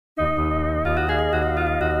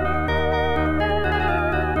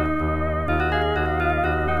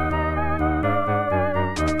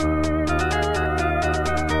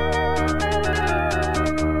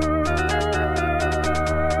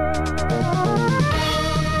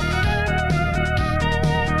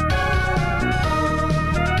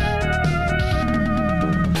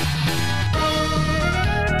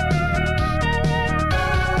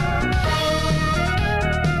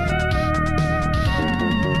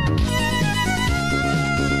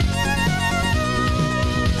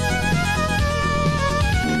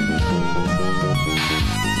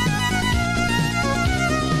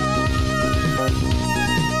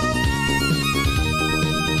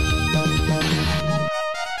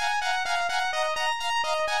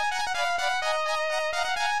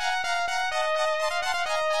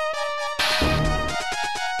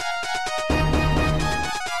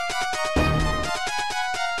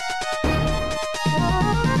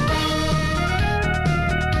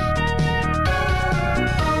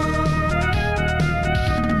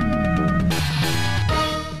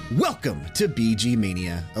Welcome to BG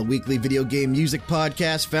Mania, a weekly video game music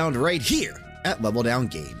podcast found right here at Level Down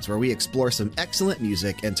Games, where we explore some excellent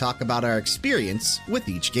music and talk about our experience with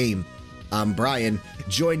each game. I'm Brian,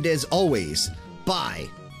 joined as always by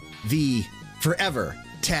the forever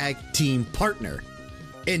tag team partner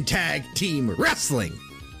in tag team wrestling.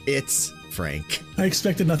 It's Frank. I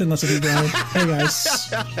expected nothing less of you, Brian. Hey,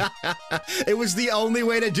 guys. It was the only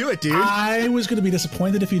way to do it, dude. I was going to be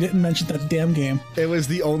disappointed if you didn't mention that damn game. It was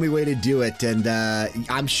the only way to do it, and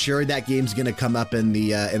I'm sure that game's going to come up in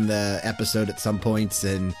the episode at some points.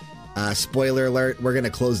 And spoiler alert, we're going to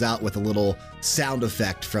close out with a little sound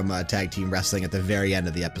effect from Tag Team Wrestling at the very end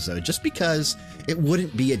of the episode, just because it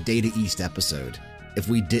wouldn't be a Data East episode if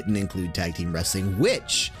we didn't include Tag Team Wrestling,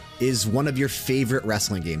 which is one of your favorite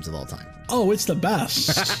wrestling games of all time. Oh, it's the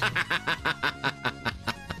best.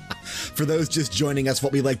 For those just joining us,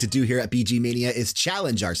 what we like to do here at BG Mania is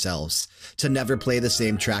challenge ourselves to never play the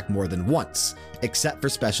same track more than once, except for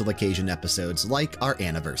special occasion episodes like our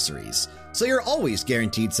anniversaries. So you're always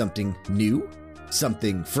guaranteed something new,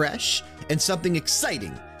 something fresh, and something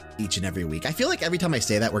exciting each and every week. I feel like every time I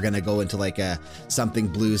say that, we're going to go into like a something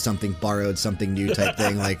blues, something borrowed, something new type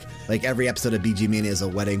thing. Like every episode of BG Mania is a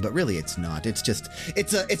wedding, but really it's not. It's just,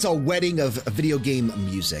 it's a wedding of video game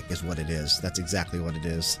music is what it is. That's exactly what it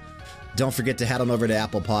is. Don't forget to head on over to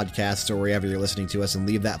Apple Podcasts or wherever you're listening to us and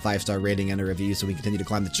leave that 5-star rating and a review so we continue to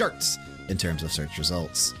climb the charts in terms of search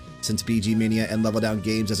results. Since BG Mania and Level Down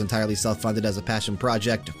Games is entirely self-funded as a passion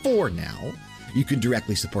project for now, you can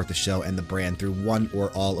directly support the show and the brand through one or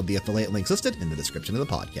all of the affiliate links listed in the description of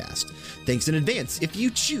the podcast. Thanks in advance if you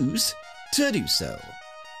choose to do so.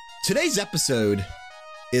 Today's episode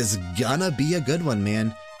is gonna be a good one,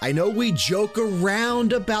 man. I know we joke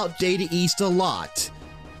around about Data East a lot,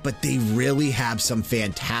 but they really have some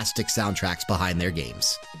fantastic soundtracks behind their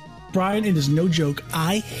games. Brian, it is no joke.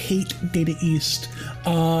 I hate Data East.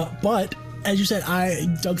 But as you said, I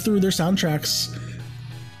dug through their soundtracks.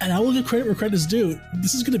 And I will give credit where credit is due.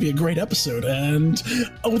 This is going to be a great episode. And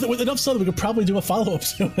with enough sun, we could probably do a follow-up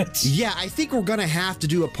to it. Yeah, I think we're going to have to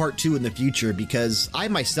do a part 2 in the future because I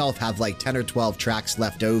myself have like 10 or 12 tracks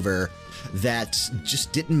left over that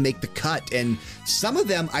just didn't make the cut. And some of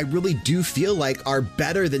them I really do feel like are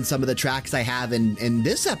better than some of the tracks I have in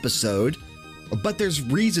this episode. But there's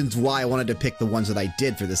reasons why I wanted to pick the ones that I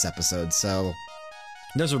did for this episode. So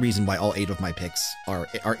there's a reason why all 8 of my picks are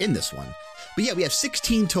in this one. But yeah, we have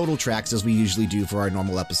 16 total tracks as we usually do for our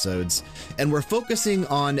normal episodes, and we're focusing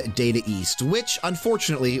on Data East, which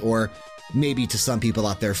unfortunately, or maybe to some people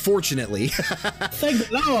out there, fortunately, thank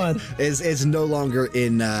God, is no longer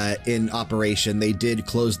in operation. They did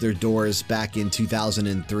close their doors back in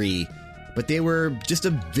 2003, but they were just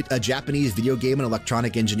a Japanese video game and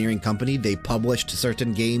electronic engineering company. They published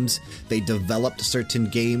certain games, they developed certain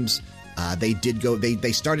games. They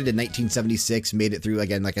started in 1976, made it through,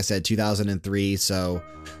 again, like I said, 2003. So,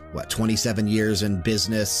 27 years in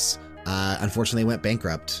business. Unfortunately, went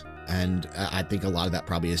bankrupt. And I think a lot of that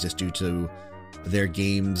probably is just due to their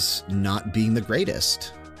games not being the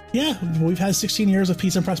greatest. Yeah, we've had 16 years of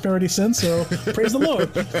peace and prosperity since, so praise the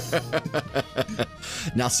Lord.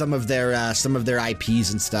 Now, some of their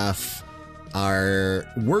IPs and stuff are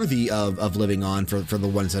worthy of living on for the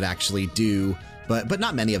ones that actually do. But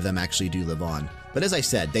not many of them actually do live on. But as I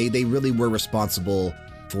said, they really were responsible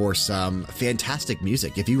for some fantastic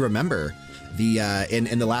music. If you remember the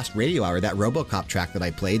in the last radio hour, that RoboCop track that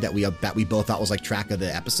I played that we both thought was like track of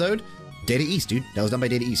the episode, Data East, dude. That was done by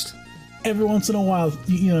Data East. Every once in a while,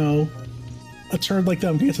 you know, a turd like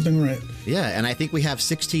them can get something right. Yeah, and I think we have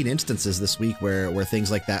 16 instances this week where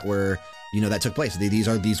things like that were, you know, that took place.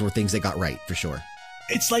 These were things they got right for sure.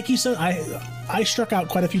 It's like you said, I struck out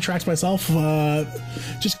quite a few tracks myself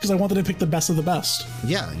just because I wanted to pick the best of the best.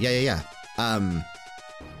 Yeah.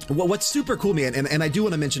 What's super cool, man, and I do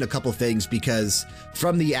want to mention a couple things because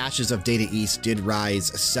from the ashes of Data East did rise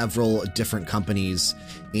several different companies,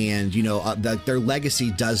 and you know their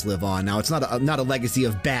legacy does live on. Now, it's not a legacy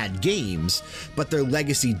of bad games, but their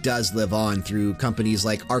legacy does live on through companies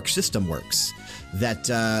like Arc System Works that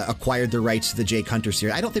acquired the rights to the Jake Hunter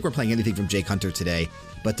series. I don't think we're playing anything from Jake Hunter today,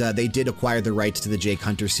 but they did acquire the rights to the Jake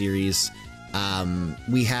Hunter series.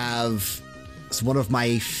 We have one of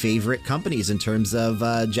my favorite companies in terms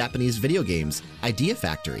of Japanese video games, Idea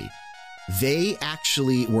Factory. They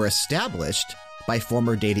actually were established by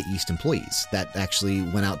former Data East employees that actually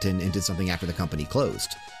went out and did something after the company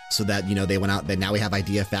closed. So that, you know, they went out, then now we have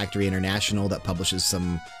Idea Factory International that publishes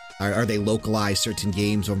some, or they localize certain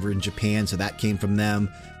games over in Japan, so that came from them.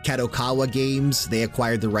 Kadokawa Games, they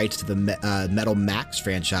acquired the rights to the Metal Max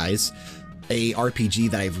franchise. a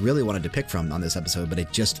RPG that I really wanted to pick from on this episode, but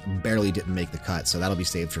it just barely didn't make the cut. So that'll be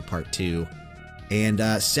saved for part 2.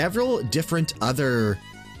 And several different other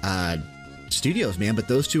studios, man. But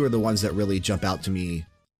those 2 are the ones that really jump out to me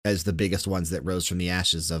as the biggest ones that rose from the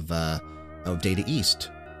ashes of Data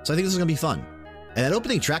East. So I think this is going to be fun. And that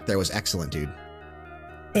opening track there was excellent, dude.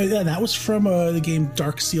 Yeah, that was from the game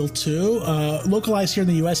Dark Seal 2, localized here in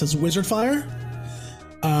the U.S. as Wizard Fire.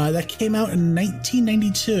 That came out in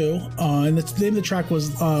 1992, and the name of the track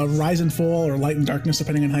was Rise and Fall or Light and Darkness,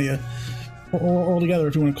 depending on how you, or together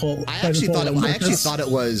if you want to call it. I actually thought it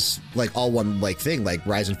was like all one like thing, like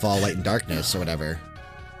Rise and Fall, Light and Darkness, or whatever.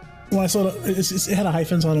 Well, I saw it had a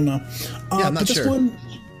hyphen, so I don't know. Yeah, I'm not sure.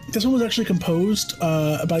 This one was actually composed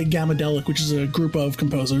by Gamadelic, which is a group of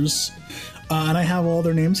composers, and I have all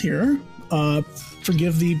their names here.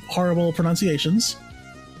 Forgive the horrible pronunciations.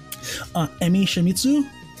 Emi Shimizu,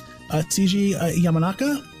 Tsuji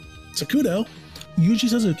Yamanaka, Sakudo, Yuji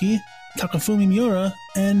Suzuki, Takafumi Miura,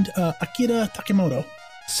 and Akira Takemoto.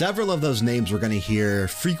 Several of those names we're going to hear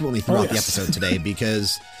frequently throughout the episode today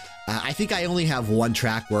because I think I only have one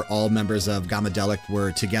track where all members of Gamadelic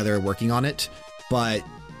were together working on it, but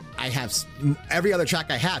I have every other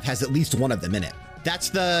track I have has at least one of them in it.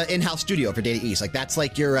 That's the in-house studio for Data East. Like that's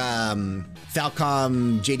like your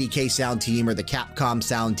Falcom JDK sound team or the Capcom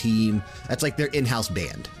sound team. That's like their in-house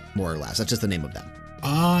band, more or less. That's just the name of them.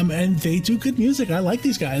 And they do good music. I like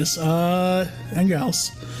these guys and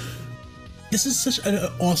gals. This is such an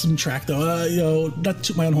awesome track, though. Not to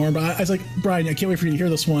toot my own horn, but I was like, Brian, I can't wait for you to hear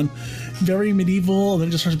this one. Very medieval, and then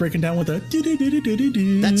it just starts breaking down with a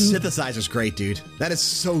do-do-do-do-do-do. That synthesizer's great, dude. That is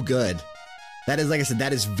so good. That is, like I said,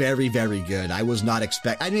 that is very, very good. I was not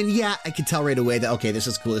I mean, yeah, I could tell right away that, okay, this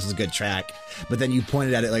is cool, this is a good track. But then you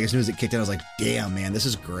pointed at it, like, as soon as it kicked in, I was like, damn, man, this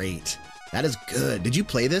is great. That is good. Did you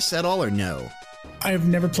play this at all or no? I have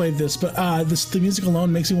never played this, but the music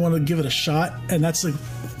alone makes me want to give it a shot, and that's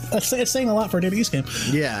saying a lot for a Data East game.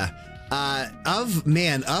 Yeah. Of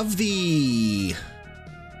the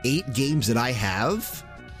 8 games that I have,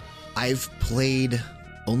 I've played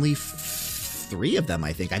only 3 of them,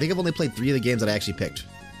 I think. I think I've only played 3 of the games that I actually picked.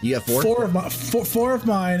 You have 4? 4 of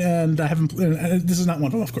mine, and I haven't. This is not one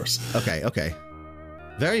of them, of course. Okay.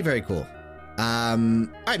 Very, very cool. All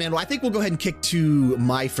right, man. Well, I think we'll go ahead and kick to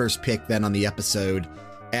my first pick then on the episode.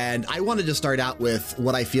 And I wanted to start out with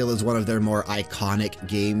what I feel is one of their more iconic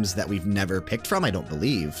games that we've never picked from, I don't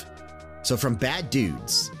believe. So from Bad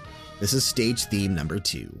Dudes, this is stage theme number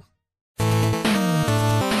 2.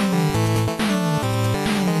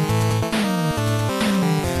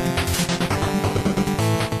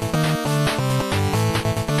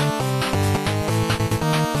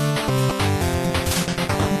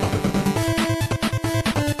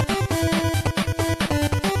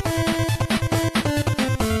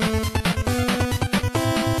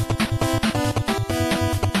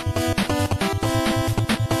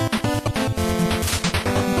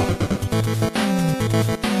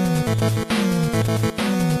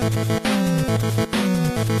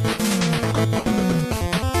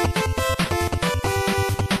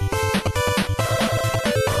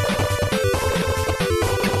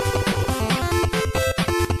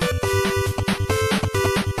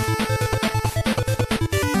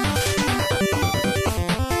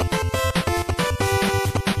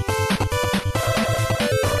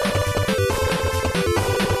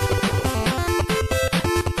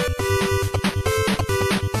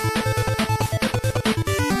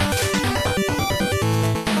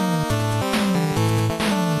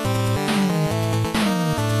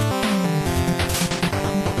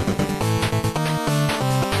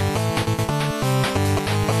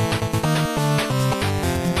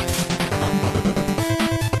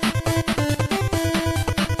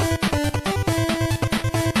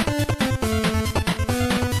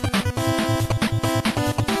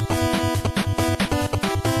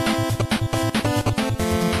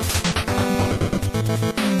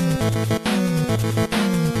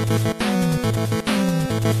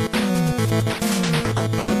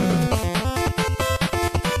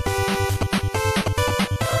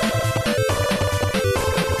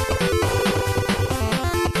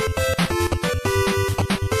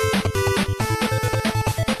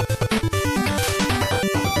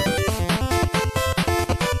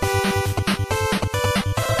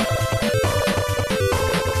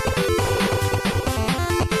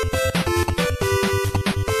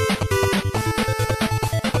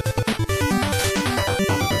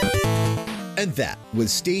 And that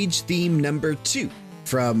was stage theme number 2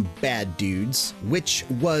 from Bad Dudes, which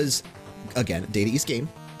was, again, a Data East game.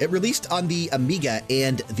 It released on the Amiga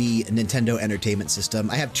and the Nintendo Entertainment System.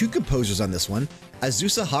 I have two composers on this one,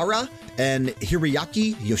 Azusa Hara and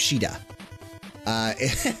Hiroyuki Yoshida.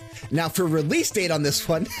 Now, for release date on this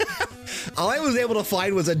one, all I was able to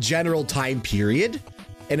find was a general time period,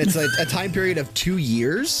 and it's a time period of 2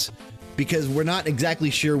 years, because we're not exactly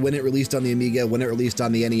sure when it released on the Amiga, when it released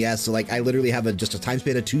on the NES. So, like, I literally have just a time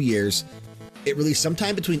span of 2 years. It released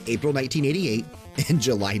sometime between April 1988 and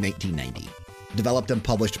July 1990. Developed and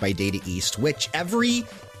published by Data East, which every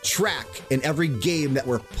track and every game that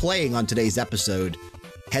we're playing on today's episode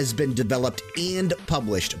has been developed and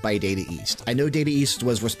published by Data East. I know Data East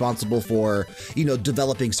was responsible for,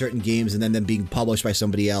 developing certain games and then them being published by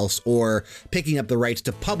somebody else, or picking up the rights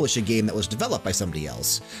to publish a game that was developed by somebody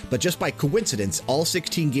else. But just by coincidence, all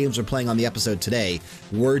 16 games we're playing on the episode today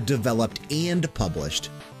were developed and published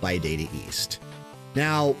by Data East.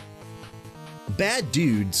 Now, Bad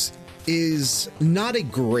Dudes is not a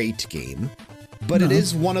great game, but it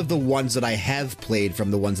is one of the ones that I have played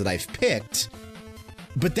from the ones that I've picked.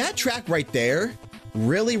 But that track right there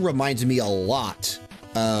really reminds me a lot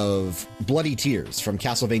of Bloody Tears from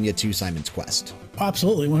Castlevania II Simon's Quest. Oh,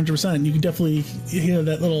 absolutely, 100%. You can definitely hear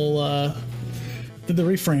that little, the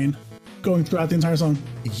refrain going throughout the entire song.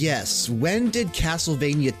 Yes. When did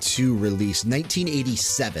Castlevania II release?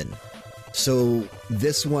 1987. So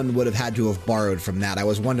this one would have had to have borrowed from that. I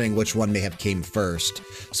was wondering which one may have came first.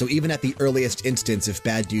 So even at the earliest instance, if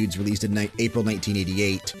Bad Dudes released in April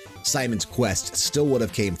 1988, Simon's Quest still would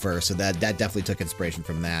have came first. So that definitely took inspiration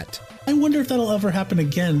from that. I wonder if that'll ever happen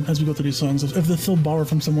again as we go through these songs, if they'll borrow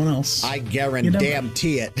from someone else. I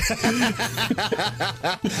guarantee it.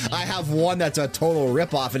 I have one that's a total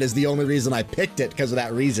ripoff, and is the only reason I picked it because of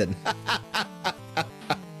that reason.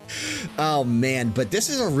 Oh, man, but this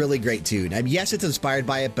is a really great tune. I mean, yes, it's inspired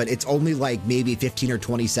by it, but it's only like maybe 15 or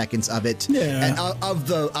 20 seconds of it. Yeah. And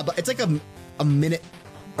it's like a minute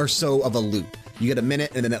or so of a loop. You get a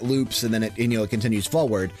minute, and then it loops, and then it continues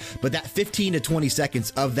forward. But that 15 to 20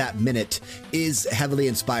 seconds of that minute is heavily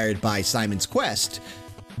inspired by Simon's Quest.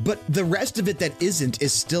 But the rest of it that isn't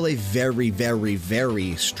is still a very, very,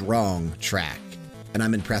 very strong track. And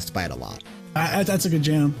I'm impressed by it a lot. That's a good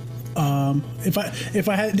jam. If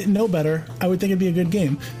I didn't know better, I would think it'd be a good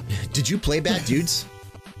game. Did you play Bad Dudes?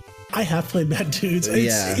 I have played Bad Dudes.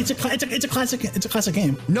 It's a classic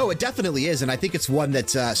game. No, it definitely is, and I think it's one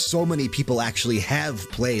that so many people actually have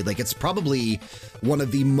played. Like, it's probably one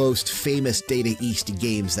of the most famous Data East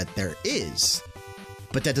games that there is.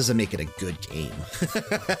 But that doesn't make it a good game.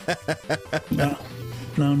 No.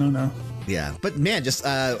 Yeah, but man, just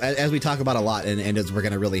as we talk about a lot, and as we're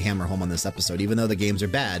going to really hammer home on this episode, even though the games are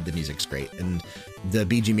bad, the music's great. And the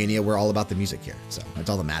BG Mania, we're all about the music here. So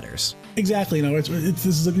that's all that matters. Exactly. No, this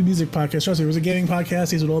is a music podcast. Trust me, if it was a gaming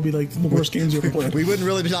podcast, these would all be like the worst games you ever played. We wouldn't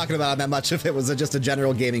really be talking about them that much if it was just a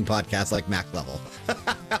general gaming podcast like Mac Level. Oh,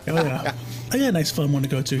 yeah. I got a nice fun one to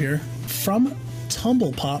go to here. From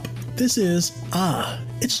Tumble Pop, this is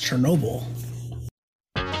It's Chernobyl.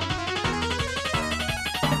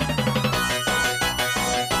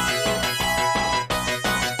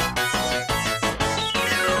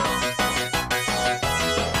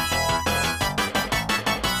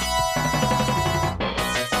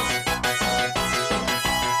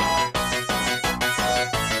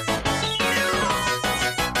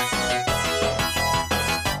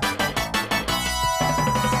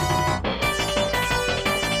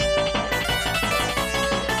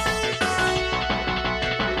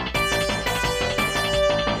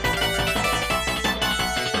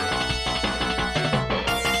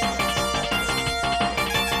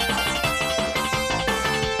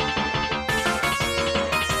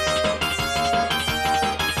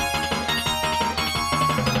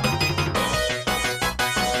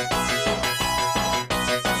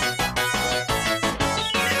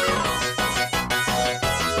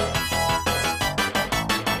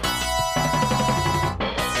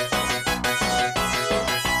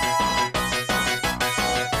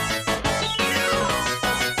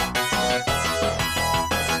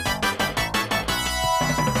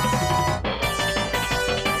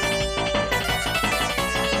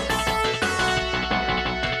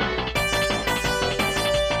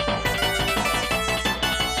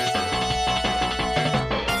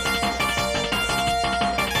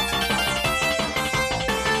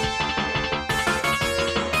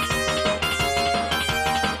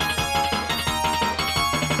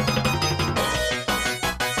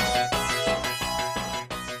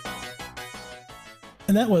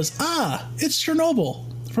 And that was It's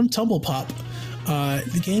Chernobyl from Tumble Pop.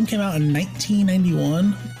 The game came out in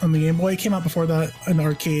 1991 on the Game Boy. It came out before that in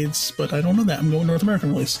arcades, but I don't know that. I'm going North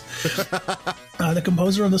American release. The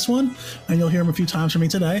composer of this one, and you'll hear him a few times from me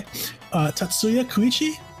today, Tatsuya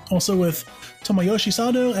Koichi, also with Tomoyoshi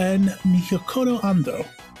Sado and Miyakoto Ando.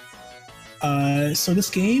 So this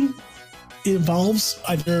game involves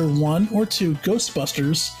either one or two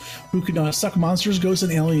Ghostbusters who can suck monsters, ghosts,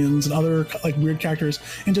 and aliens and other like weird characters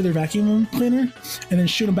into their vacuum cleaner, and then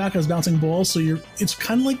shoot them back as bouncing balls. So it's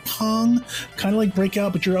kind of like Pong, kind of like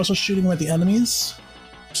Breakout, but you're also shooting them at the enemies.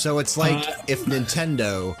 So it's like if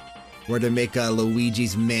Nintendo were to make a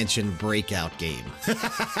Luigi's Mansion Breakout game.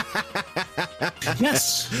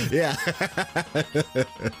 Yes. Yeah.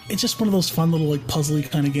 It's just one of those fun little like puzzly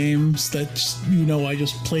kind of games that I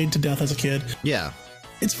just played to death as a kid. Yeah.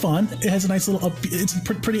 It's fun. It has a nice little it's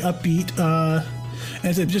pretty upbeat.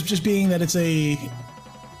 And it's just being that it's a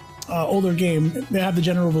older game, they have the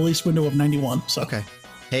general release window of 91. So okay.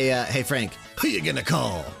 Hey Frank, who you gonna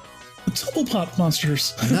call? The Double Pop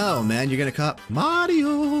Monsters. No, man, you're gonna call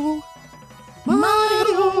Mario.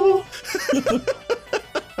 Mario.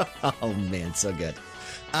 Oh man, so good.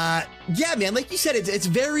 Yeah, man, like you said, it's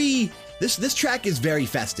very this track is very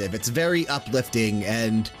festive. It's very uplifting,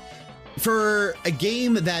 and for a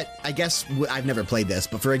game that I guess I've never played this,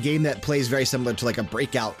 but for a game that plays very similar to like a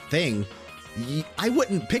Breakout thing, I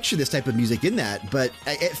wouldn't picture this type of music in that, but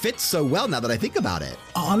it fits so well now that I think about it.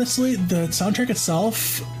 Honestly, the soundtrack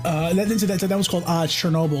itself, that was called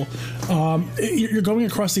Chernobyl. You're going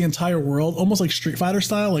across the entire world, almost like Street Fighter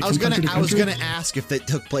style. Like I was gonna ask if it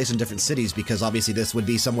took place in different cities, because obviously this would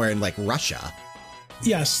be somewhere in like Russia.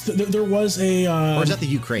 Yes, there was a. Or is that the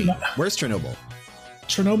Ukraine? Where's Chernobyl?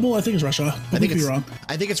 Chernobyl, I think is Russia. I think it's wrong.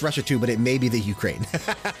 I think it's Russia too, but it may be the Ukraine.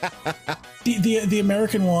 the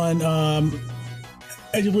American one,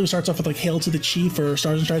 I believe it starts off with like "Hail to the Chief" or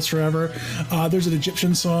 "Stars and Stripes Forever." There's an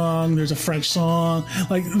Egyptian song. There's a French song.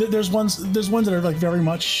 Like there's ones that are like very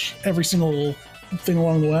much every single thing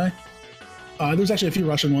along the way. There's actually a few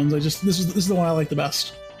Russian ones. This is the one I like the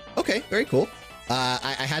best. Okay, very cool.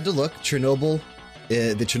 I had to look. Chernobyl,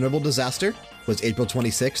 the Chernobyl disaster was April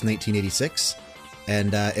 26, 1986.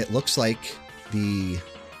 And it looks like the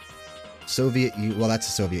well, that's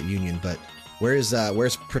the Soviet Union, but where's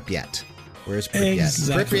Pripyat? Where's Pripyat?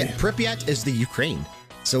 Exactly. Pripyat is the Ukraine.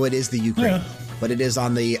 So it is the Ukraine, yeah. But it is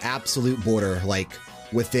on the absolute border, like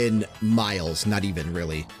within miles, not even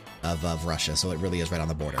really, of Russia. So it really is right on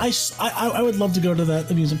the border. I would love to go to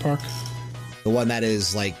that amusement park. The one that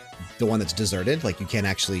is like the one that's deserted, like you can't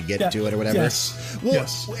actually get to it or whatever. Yes. Well,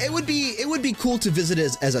 yes. It would be cool to visit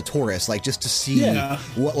as a tourist, like just to see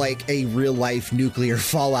what like a real life nuclear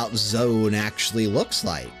fallout zone actually looks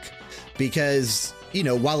like. Because,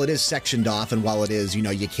 while it is sectioned off and while it is,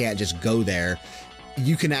 you can't just go there,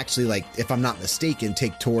 you can actually, like, if I'm not mistaken,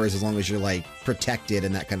 take tours as long as you're like protected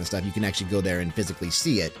and that kind of stuff. You can actually go there and physically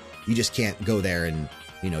see it. You just can't go there and,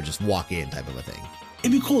 just walk in type of a thing.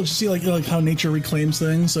 It'd be cool to see like how nature reclaims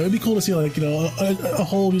things. So it'd be cool to see like a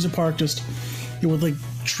whole amusement park just with like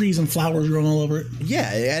trees and flowers growing all over it.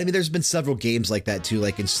 Yeah, I mean, there's been several games like that too,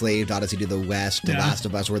 like Enslaved, Odyssey to the West, The Last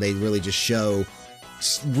of Us, where they really just show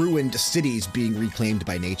ruined cities being reclaimed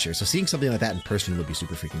by nature. So seeing something like that in person would be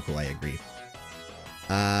super freaking cool. I agree.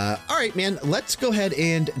 All right, man, let's go ahead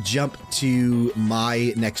and jump to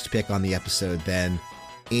my next pick on the episode then.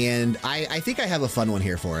 And I think I have a fun one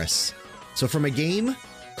here for us. So from a game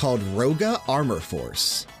called Roga Armor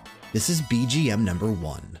Force, this is BGM number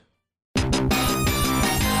 1.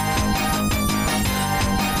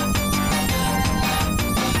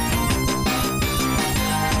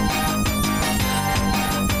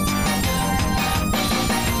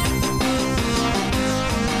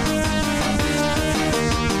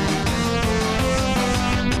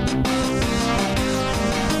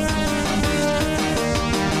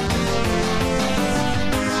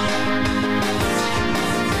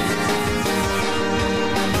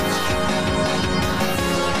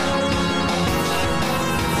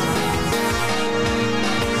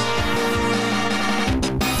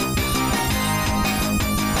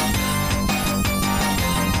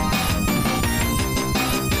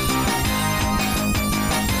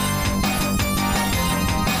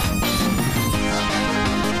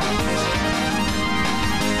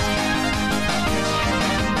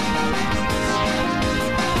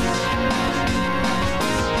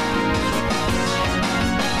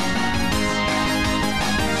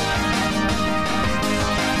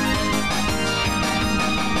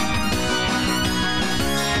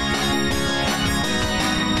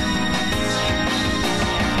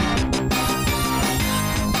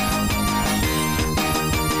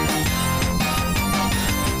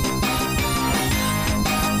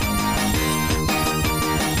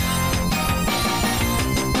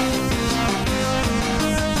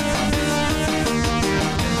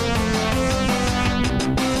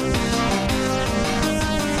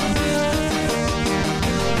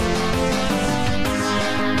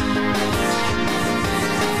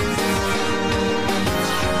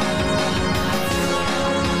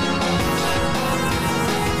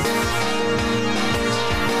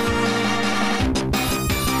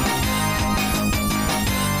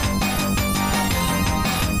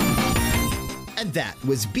 And that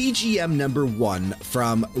was BGM number 1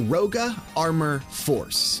 from Roga Armor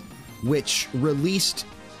Force, which released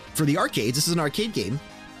for the arcades. This is an arcade game.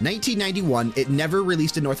 1991. It never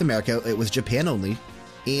released in North America. It was Japan only.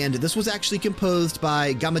 And this was actually composed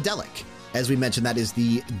by Gamadelic. As we mentioned, that is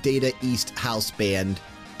the Data East house band.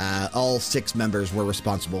 All 6 members were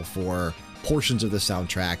responsible for portions of the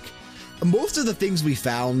soundtrack. Most of the things we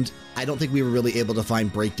found, I don't think we were really able to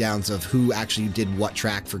find breakdowns of who actually did what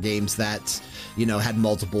track for games that, you know, had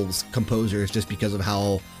multiple composers, just because of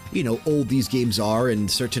how, you know, old these games are, and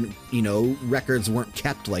certain, you know, records weren't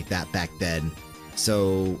kept like that back then.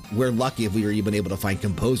 So we're lucky if we were even able to find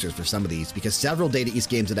composers for some of these, because several Data East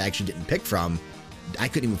games that I actually didn't pick from, I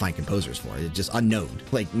couldn't even find composers for it. It's just unknown.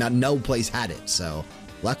 Like, no place had it. So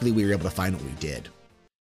luckily we were able to find what we did.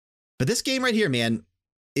 But this game right here, man,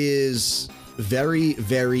 is very,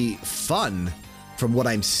 very fun from what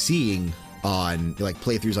I'm seeing on, like,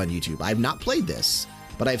 playthroughs on YouTube. I've not played this,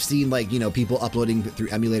 but I've seen, like, you know, people uploading through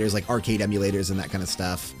emulators, like arcade emulators and that kind of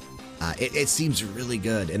stuff. It seems really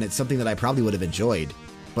good, and it's something that I probably would have enjoyed.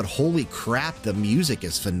 But holy crap, the music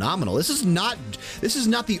is phenomenal. This is not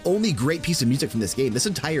the only great piece of music from this game. This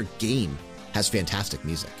entire game has fantastic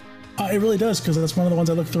music. It really does, because that's one of the ones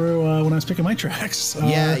I looked through when I was picking my tracks.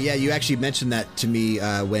 Yeah, you actually mentioned that to me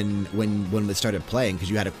when we started playing, because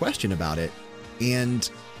you had a question about it. And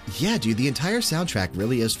yeah, dude, the entire soundtrack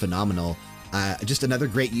really is phenomenal. Just another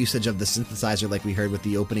great usage of the synthesizer, like we heard with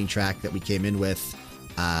the opening track that we came in with.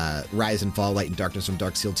 Rise and Fall, Light and Darkness from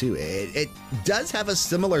Darksteel 2. It does have a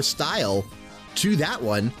similar style to that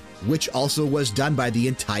one, which also was done by the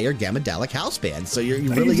entire Gamadelic house band. So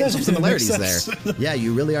you really get some similarities there. Yeah,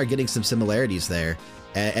 you really are getting some similarities there.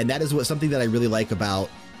 And that is something that I really like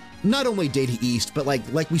about not only Data East, but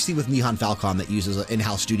like we see with Nihon Falcom that uses an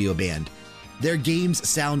in-house studio band. Their games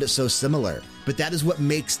sound so similar, but that is what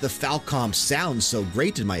makes the Falcom sound so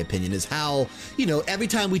great, in my opinion, is how, you know, every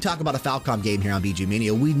time we talk about a Falcom game here on BG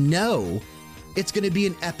Mania, we know it's going to be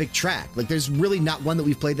an epic track. Like, there's really not one that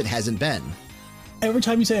we've played that hasn't been. Every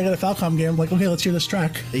time you say I got a Falcom game, I'm like, okay, let's hear this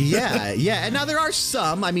track. Yeah. And now there are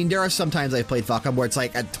some, there are some times I've played Falcom where it's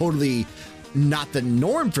like a totally not the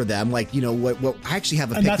norm for them. Like, you know, what I actually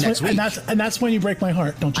have a pick next week. And that's when you break my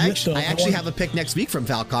heart, don't you? I actually have a pick next week from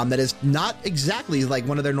Falcom that is not exactly like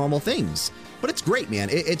one of their normal things. But it's great, man.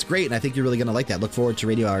 It's great, and I think you're really going to like that. Look forward to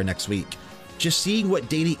Radio Hour next week. Just seeing what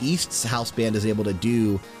Data East's house band is able to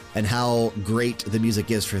do and how great the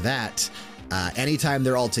music is for that. Anytime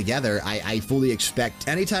they're all together, I fully expect,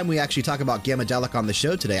 anytime we actually talk about Gamadelic on the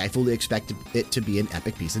show today, I fully expect it to be an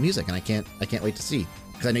epic piece of music, and I can't wait to see,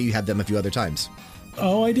 because I know you have them a few other times.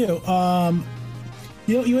 Oh, I do.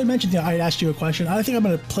 You know, you had mentioned I asked you a question. I think I'm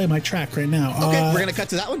going to play my track right now. Okay, we're going to cut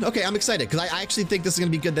to that one? Okay, I'm excited, because I actually think this is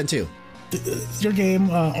going to be good then, too. Your game,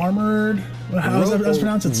 Armored, how is that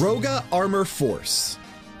pronounced? Roga Armor Force.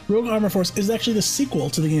 Roga Armor Force is actually the sequel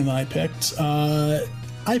to the game that I picked.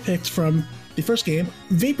 I picked from the first game,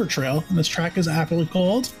 Vapor Trail, and this track is aptly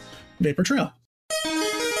called Vapor Trail.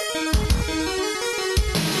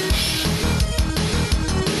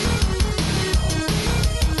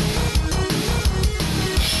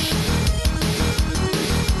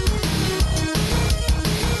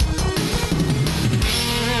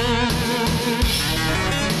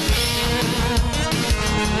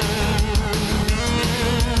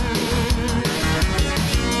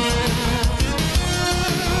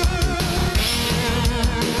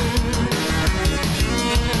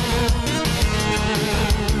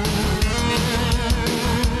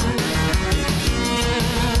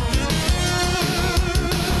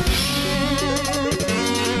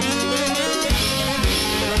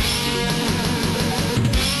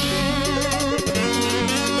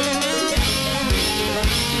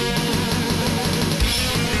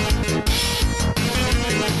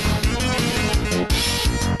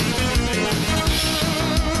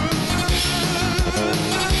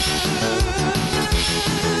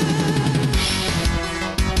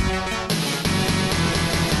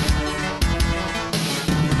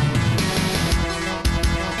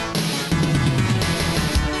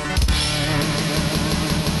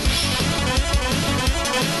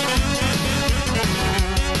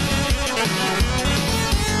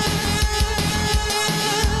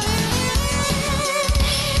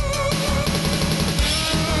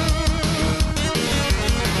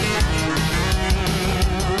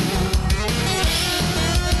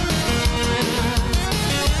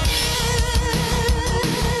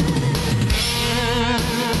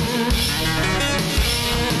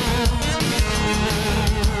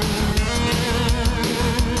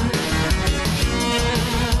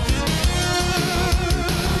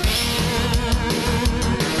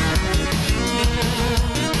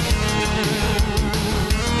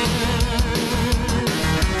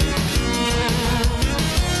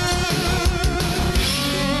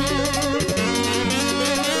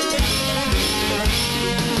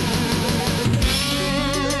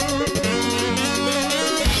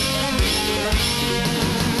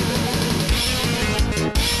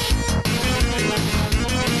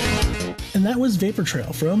 And that was Vapor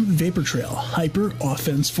Trail from Vapor Trail Hyper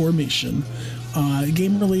Offense Formation.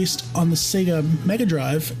 Game released on the Sega Mega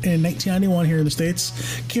Drive in 1991 here in the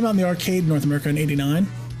States. Came out in the arcade in North America in 89.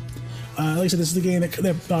 Like I said, this is the game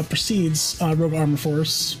that precedes Rogue Armor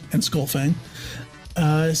Force and Skullfang.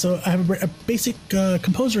 So I have a basic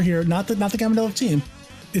composer here, not the Gamma team.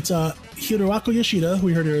 It's Hiroaki Yoshida, who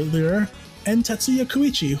we heard earlier, and Tetsuya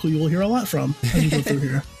Koichi, who you will hear a lot from as you go through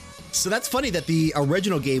here. So that's funny that the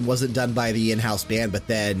original game wasn't done by the in-house band, but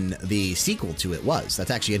then the sequel to it was. That's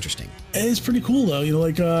actually interesting. It's pretty cool, though. You know,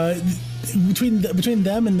 like between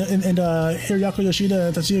them and Hiroaki Yoshida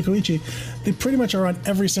and Tetsuya Koichi, they pretty much are on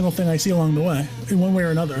every single thing I see along the way, in one way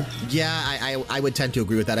or another. Yeah, I would tend to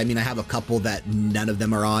agree with that. I mean, I have a couple that none of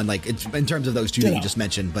them are on, like in terms of those two that you just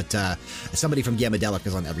mentioned, but somebody from Gamadelic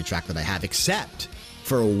is on every track that I have, except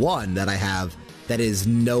for one that I have that is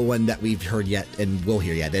no one that we've heard yet and will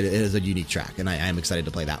hear yet. It is a unique track, and I am excited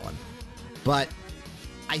to play that one. But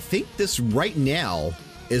I think this right now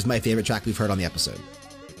is my favorite track we've heard on the episode.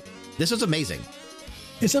 This is amazing.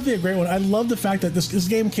 It's definitely a great one. I love the fact that this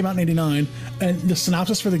game came out in 89, and the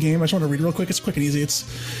synopsis for the game, I just want to read it real quick. It's quick and easy. It's,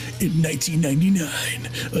 in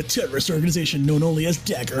 1999, a terrorist organization known only as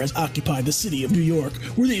Dagger has occupied the city of New York,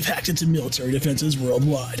 where they've hacked into military defenses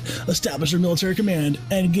worldwide, established their military command,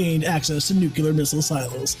 and gained access to nuclear missile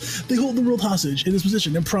silos. They hold the world hostage in this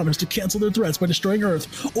position and promise to cancel their threats by destroying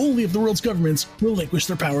Earth only if the world's governments relinquish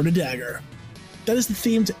their power to Dagger. That is the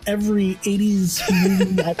theme to every 80s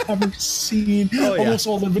movie I've ever seen. Oh, yeah. Almost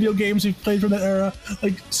all the video games we've played from that era.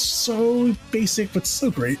 Like, so basic, but so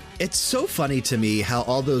great. It's so funny to me how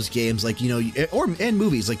all those games, like, you know, and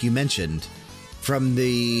movies, like you mentioned, from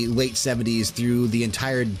the late 70s through the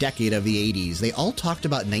entire decade of the 80s, they all talked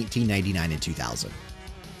about 1999 and 2000.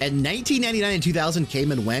 And 1999 and 2000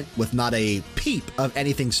 came and went with not a peep of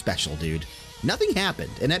anything special, dude. Nothing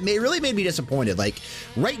happened, and that really made me disappointed. Like,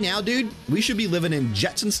 right now, dude, we should be living in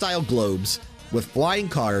Jetson-style globes with flying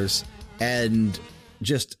cars and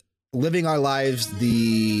just living our lives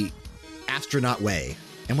the astronaut way,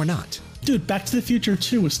 and we're not. Dude, Back to the Future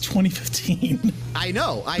 2 was 2015. I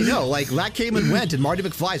know. Like, that came and went, and Marty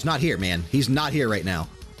McFly's not here, man. He's not here right now.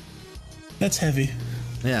 That's heavy.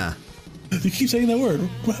 Yeah. You keep saying that word.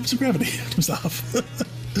 What happens to gravity? Stop.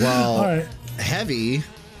 Well, all right. Heavy...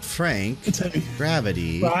 Frank, it's heavy.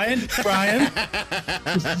 Gravity. Brian, this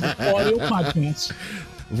is an audio podcast.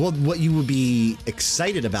 Well, what you would be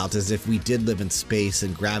excited about is if we did live in space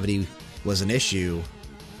and gravity was an issue,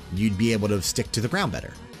 you'd be able to stick to the ground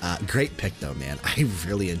better. Great pick, though, man. I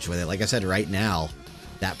really enjoy that. Like I said, right now,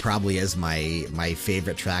 that probably is my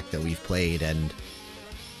favorite track that we've played, and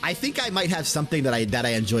I think I might have something that I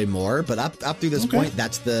enjoy more. But up through this point,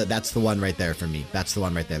 that's the one right there for me. That's the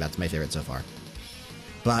one right there. That's my favorite so far.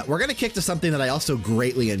 But we're going to kick to something that I also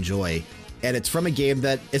greatly enjoy, and it's from a game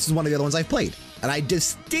that this is one of the other ones I've played, and I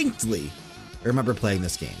distinctly remember playing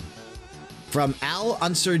this game. From Al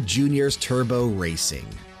Unser Jr.'s Turbo Racing.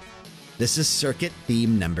 This is Circuit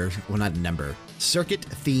Theme Circuit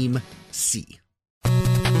Theme C.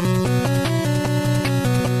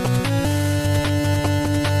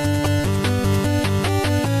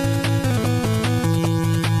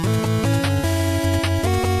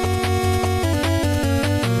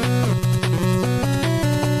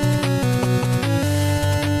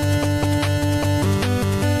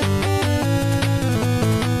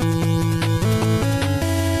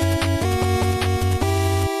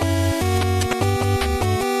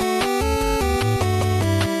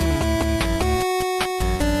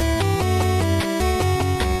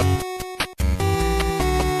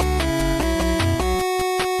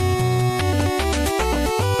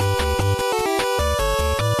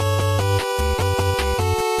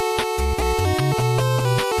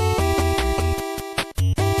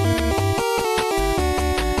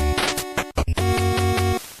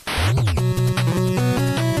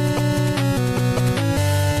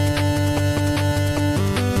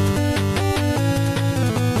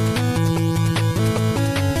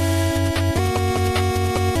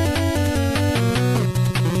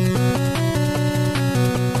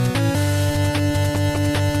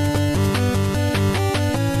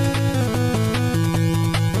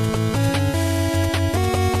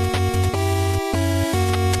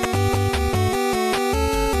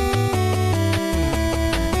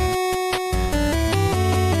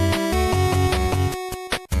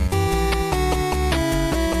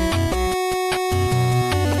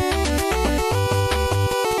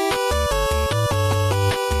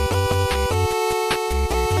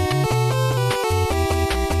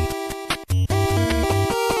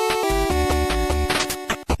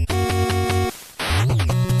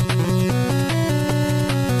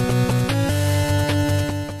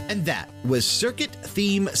 that was Circuit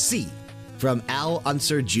Theme C from Al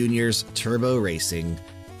Unser Jr.'s Turbo Racing,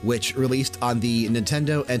 which released on the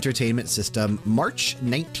Nintendo Entertainment System March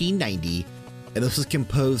 1990. And this was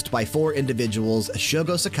composed by 4 individuals: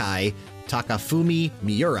 Shogo Sakai, Takafumi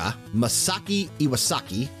Miura, Masaki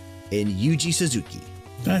Iwasaki, and Yuji Suzuki.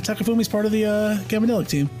 Takafumi's part of the Gamadelic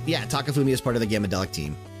team. Yeah, Takafumi is part of the Gamadelic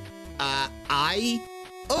team. I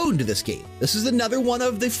owned this game. This is another one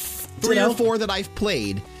of the 3 or 4 that I've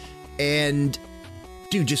played. And,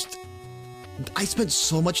 dude, I spent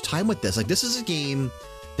so much time with this. Like, this is a game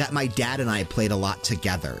that my dad and I played a lot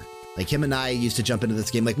together. Like, him and I used to jump into this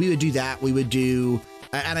game. Like, we would do that. We would do,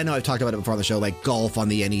 and I know I've talked about it before on the show, like golf on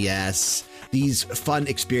the NES. These fun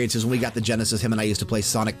experiences. When we got the Genesis, him and I used to play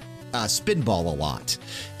Sonic Spinball a lot.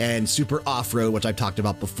 And Super Off-Road, which I've talked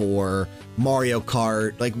about before. Mario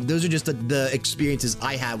Kart. Like, those are just the experiences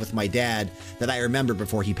I had with my dad that I remember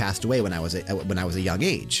before he passed away when I was a young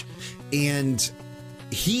age. And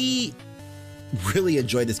he really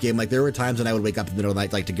enjoyed this game. Like, there were times when I would wake up in the middle of the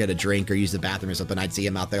night, like to get a drink or use the bathroom or something. I'd see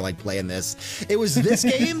him out there like playing this. It was this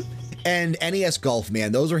game and NES Golf,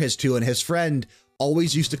 man. Those were his 2. And his friend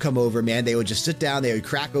always used to come over, man. They would just sit down, they would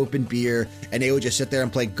crack open beer, and they would just sit there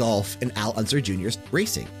and play golf in Al Unser Jr.'s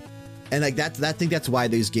Racing. And like I think that's why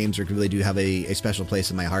these games really do have a special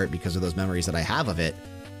place in my heart, because of those memories that I have of it.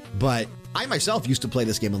 But I myself used to play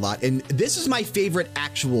this game a lot, and this is my favorite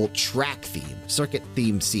actual track theme, Circuit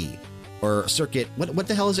Theme C. Or Circuit, what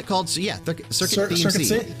the hell is it called? So yeah, Circuit Theme Circuit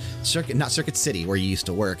C. City? Not Circuit City, where you used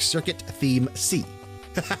to work. Circuit Theme C.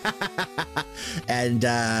 And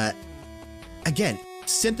again,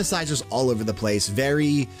 synthesizers all over the place.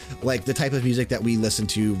 Very like the type of music that we listen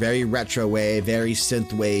to. Very retro wave, very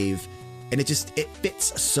synth wave. And it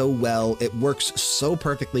fits so well. It works so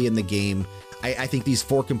perfectly in the game. I think these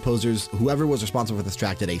 4 composers, whoever was responsible for this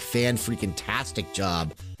track, did a fan-freaking-tastic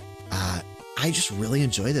job. I just really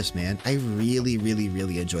enjoy this, man. I really, really,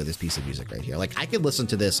 really enjoy this piece of music right here. Like, I could listen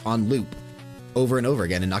to this on loop over and over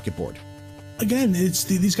again and not get bored. Again,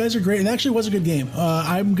 these guys are great. It actually was a good game.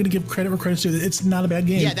 I'm going to give credit where credit's due. It's not a bad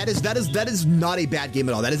game. Yeah, that is not a bad game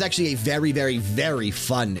at all. That is actually a very, very, very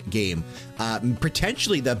fun game.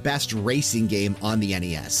 Potentially the best racing game on the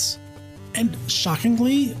NES. And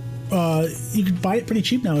shockingly, you could buy it pretty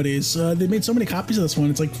cheap nowadays. They made so many copies of this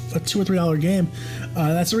one. It's like a $2 or $3 game.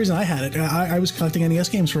 That's the reason I had it. I was collecting NES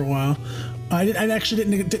games for a while. I actually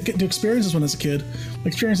didn't get to experience this one as a kid. I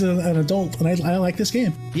experienced it as an adult, and I like this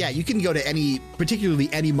game. Yeah, you can go to particularly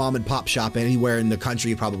any mom and pop shop anywhere in the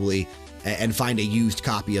country probably, and find a used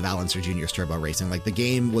copy of Al Unser Jr.'s Turbo Racing. Like, the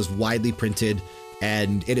game was widely printed,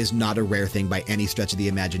 and it is not a rare thing by any stretch of the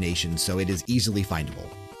imagination, so it is easily findable.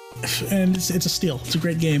 And it's a steal. It's a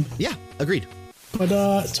great game. Yeah, agreed. But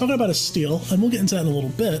talking about a steal, and we'll get into that in a little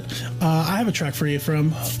bit, I have a track for you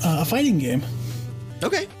from a fighting game.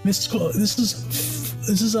 Okay. This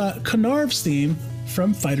is Konarv's theme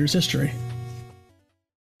from Fighter's History.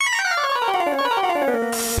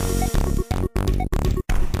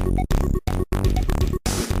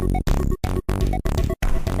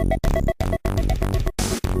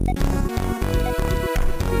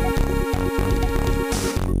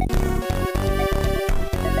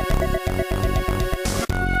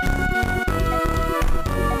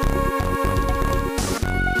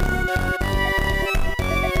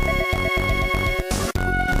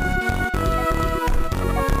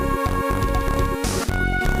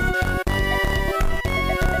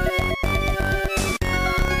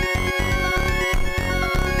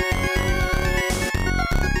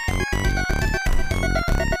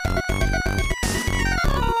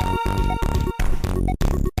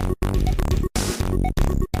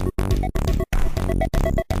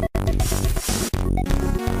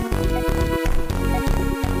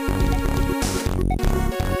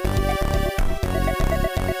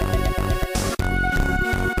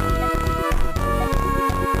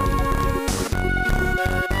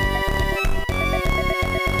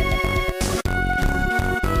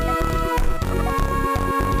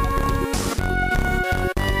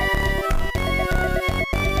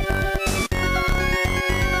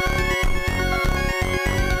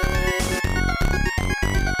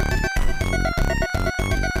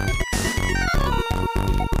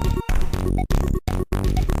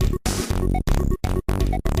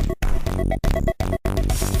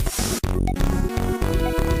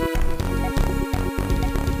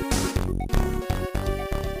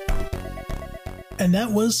 And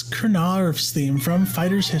that was Konarv's theme from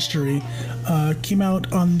Fighter's History. Came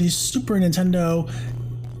out on the Super Nintendo,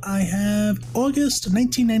 I have August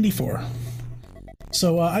 1994.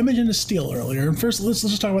 So I mentioned the Steel earlier. And first, let's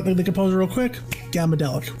just talk about the composer real quick.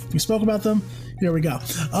 Gamadelic. We spoke about them. Here we go.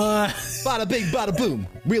 Bada bing, bada boom.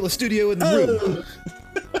 Realist studio in the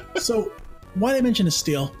room. So why did I mention the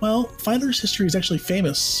Steel? Well, Fighter's history is actually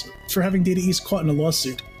famous for having Data East caught in a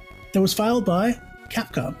lawsuit that was filed by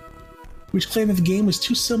Capcom, which claimed that the game was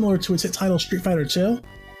too similar to its hit title Street Fighter II,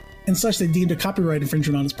 and such they deemed a copyright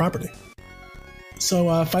infringement on its property.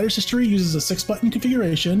 So Fighter's history uses a 6-button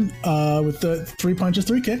configuration with the 3 punches,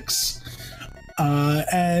 3 kicks,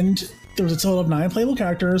 and there was a total of 9 playable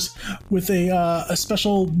characters with a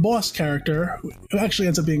special boss character who actually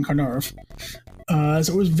ends up being Karnarv.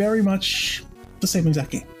 So it was very much the same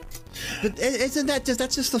exact game. But isn't that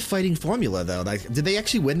that's just the fighting formula, though? Like, did they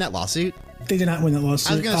actually win that lawsuit? They did not win that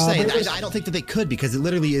lawsuit. I was going to say, I don't think that they could, because it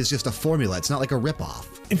literally is just a formula. It's not like a ripoff.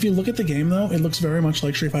 If you look at the game, though, it looks very much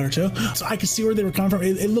like Street Fighter 2. So I can see where they were coming from.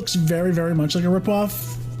 It looks very, very much like a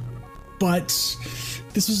ripoff. But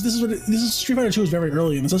this is Street Fighter 2 is very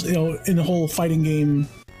early in this, in the whole fighting game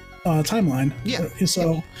timeline. Yeah.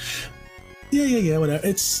 So yeah, whatever.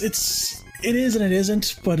 It is and it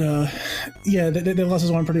isn't. But yeah, they lost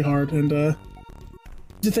this one pretty hard. And to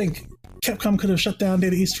think, Capcom could have shut down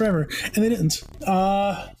Data East forever, and they didn't.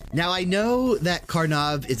 Now, I know that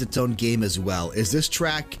Karnov is its own game as well. Is this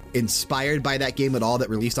track inspired by that game at all that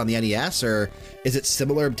released on the NES, or is it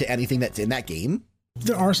similar to anything that's in that game?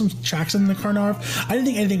 There are some tracks in the Karnov. I didn't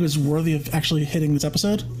think anything was worthy of actually hitting this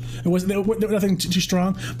episode. There was nothing too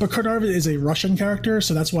strong. But Karnov is a Russian character,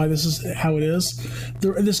 so that's why this is how it is.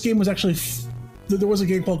 This game was actually... There was a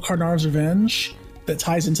game called Karnav's Revenge that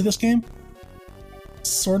ties into this game.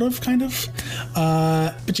 Sort of, kind of.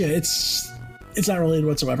 But yeah, it's not related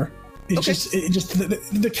whatsoever.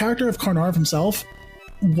 The character of Karnarv himself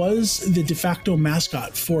was the de facto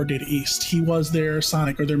mascot for Data East. He was their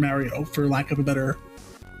Sonic or their Mario, for lack of a better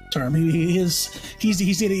term. He's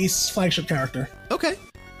Data East's flagship character. Okay.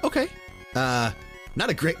 Not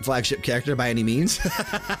a great flagship character by any means,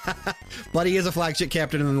 but he is a flagship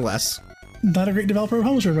character nonetheless. Not a great developer or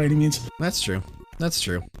publisher by any means. That's true.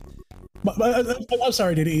 But I'm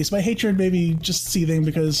sorry, Data East. My hatred may be just seething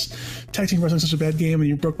because Tag Team Wrestling is such a bad game and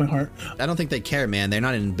you broke my heart. I don't think they care, man. They're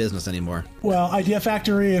not in business anymore. Well, Idea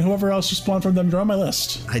Factory and whoever else just spawned from them, they're on my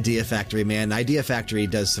list. Idea Factory, man. Idea Factory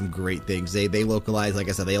does some great things. They localize, like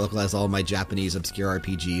I said, they localize all my Japanese obscure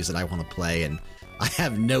RPGs that I want to play, and I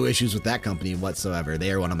have no issues with that company whatsoever.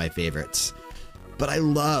 They are one of my favorites. But I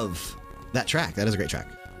love that track. That is a great track.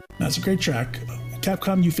 That's a great track.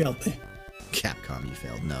 Capcom, you failed me. Capcom, you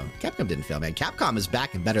failed. No, Capcom didn't fail, man. Capcom is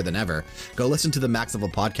back and better than ever. Go listen to the Max Level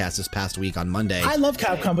podcast this past week on Monday. I love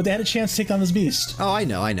Capcom, but they had a chance to take on this beast. Oh, I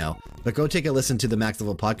know. But go take a listen to the Max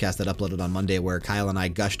Level podcast that uploaded on Monday, where Kyle and I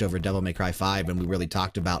gushed over Devil May Cry 5, and we really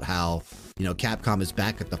talked about how, Capcom is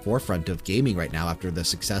back at the forefront of gaming right now after the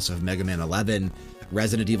success of Mega Man 11,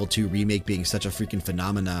 Resident Evil 2 Remake being such a freaking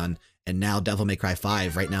phenomenon, and now Devil May Cry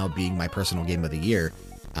 5 right now being my personal game of the year.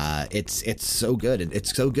 It's so good.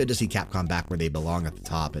 It's so good to see Capcom back where they belong at the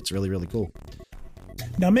top. It's really, really cool.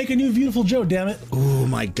 Now make a new Beautiful Joe, damn it. Oh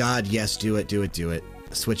my God. Yes, do it.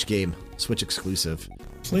 Switch game, Switch exclusive.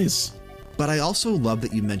 Please. But I also love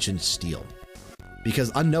that you mentioned Steel,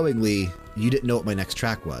 because unknowingly you didn't know what my next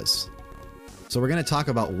track was. So we're going to talk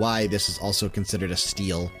about why this is also considered a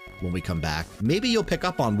Steel when we come back. Maybe you'll pick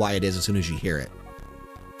up on why it is as soon as you hear it.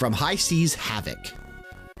 From High Seas Havoc.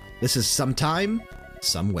 This is Sometime,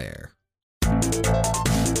 Somewhere.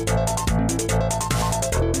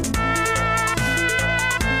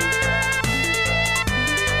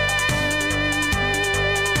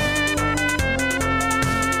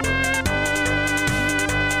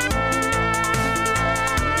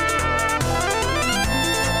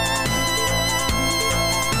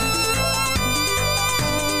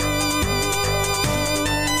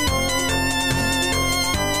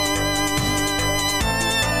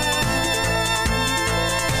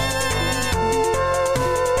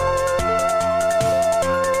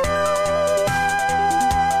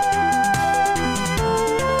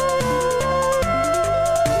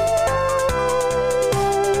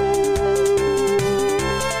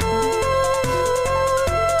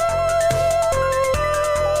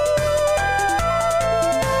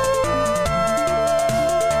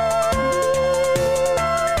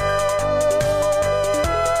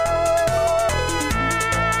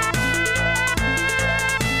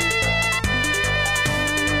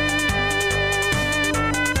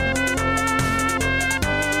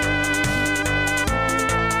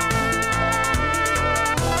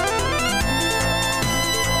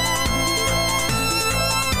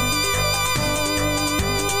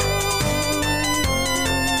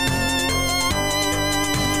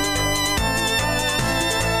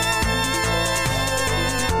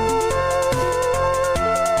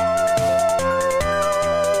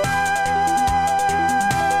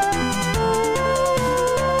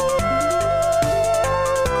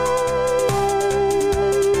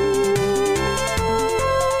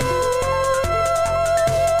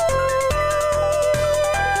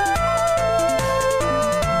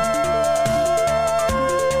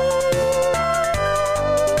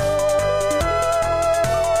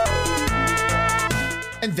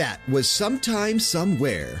 was Sometime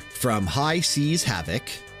Somewhere from High Seas Havoc,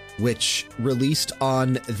 which released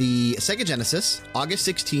on the Sega Genesis, August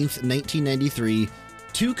 16th, 1993,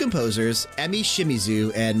 two composers, Emi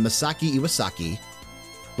Shimizu and Masaki Iwasaki.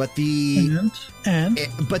 But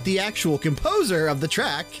but the actual composer of the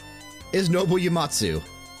track is Nobuo Uematsu.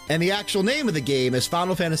 And the actual name of the game is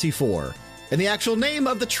Final Fantasy IV. And the actual name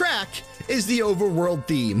of the track is the Overworld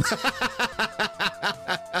theme.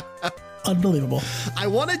 Unbelievable. I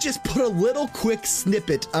want to just put a little quick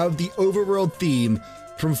snippet of the Overworld theme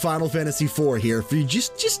from Final Fantasy IV here for you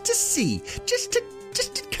just to see, just to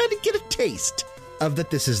kind of get a taste of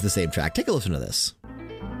that this is the same track. Take a listen to this.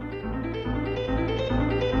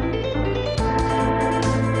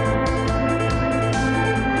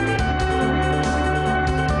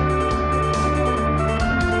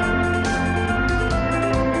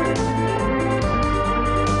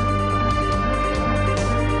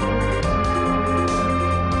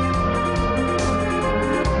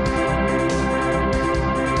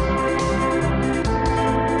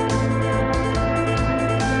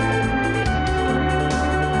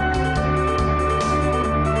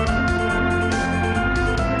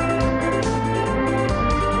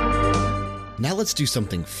 Let's do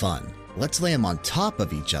something fun. Let's lay them on top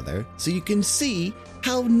of each other so you can see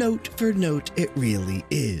how note for note it really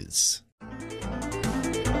is.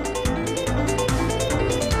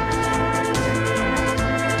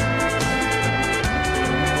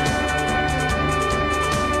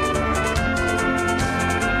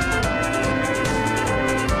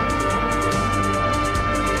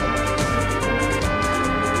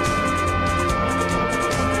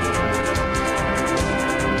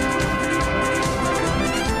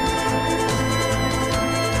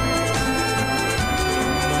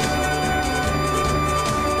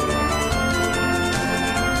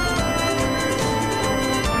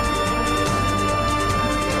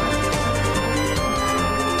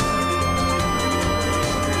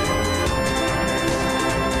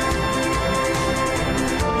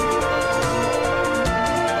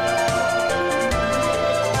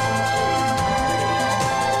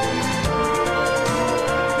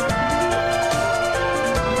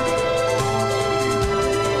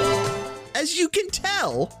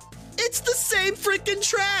 It's the same freaking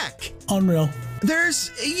track. Unreal.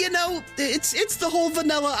 There's, you know, it's the whole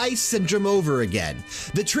Vanilla Ice syndrome over again.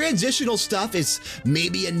 The transitional stuff is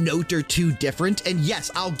maybe a note or two different. And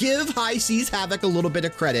yes, I'll give High Seas Havoc a little bit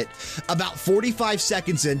of credit. About 45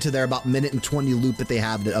 seconds into their about minute and 20 loop that they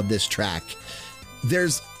have of this track,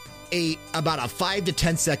 there's about a 5 to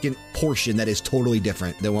 10 second portion that is totally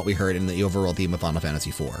different than what we heard in the overall theme of Final Fantasy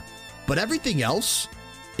IV. But everything else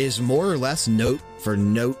is more or less note for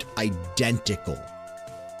note identical.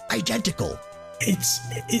 Identical.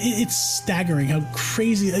 It's staggering how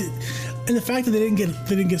crazy, and the fact that they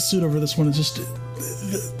didn't get sued over this one is just,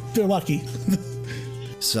 they're lucky.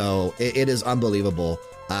 So it is unbelievable.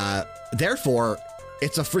 Therefore,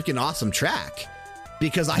 it's a freaking awesome track.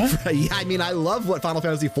 Because I mean, I love what Final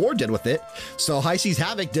Fantasy IV did with it. So High Seas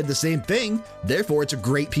Havoc did the same thing. Therefore, it's a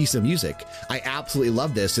great piece of music. I absolutely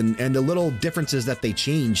love this. And the little differences that they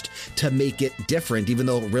changed to make it different, even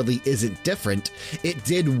though it really isn't different, it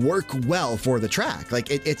did work well for the track. Like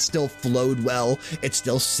it still flowed well. It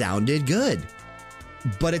still sounded good.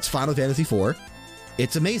 But it's Final Fantasy IV.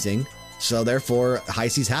 It's amazing. So therefore, High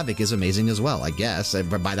Seas Havoc is amazing as well, I guess,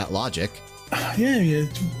 by that logic. Yeah, you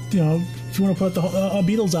know, if you want to put the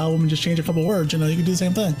Beatles album and just change a couple words, you know, you can do the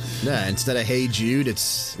same thing. Yeah, instead of Hey Jude,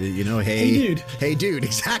 it's, you know, Hey Dude. Hey Dude,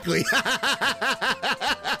 exactly.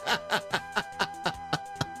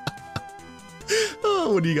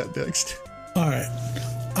 Oh, what do you got next? All right.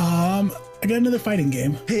 I got another fighting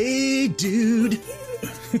game. Hey Dude.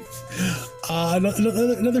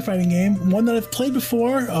 Another fighting game, one that I've played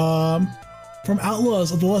before, from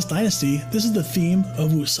Outlaws of the Lost Dynasty. This is the theme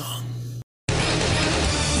of Wusong.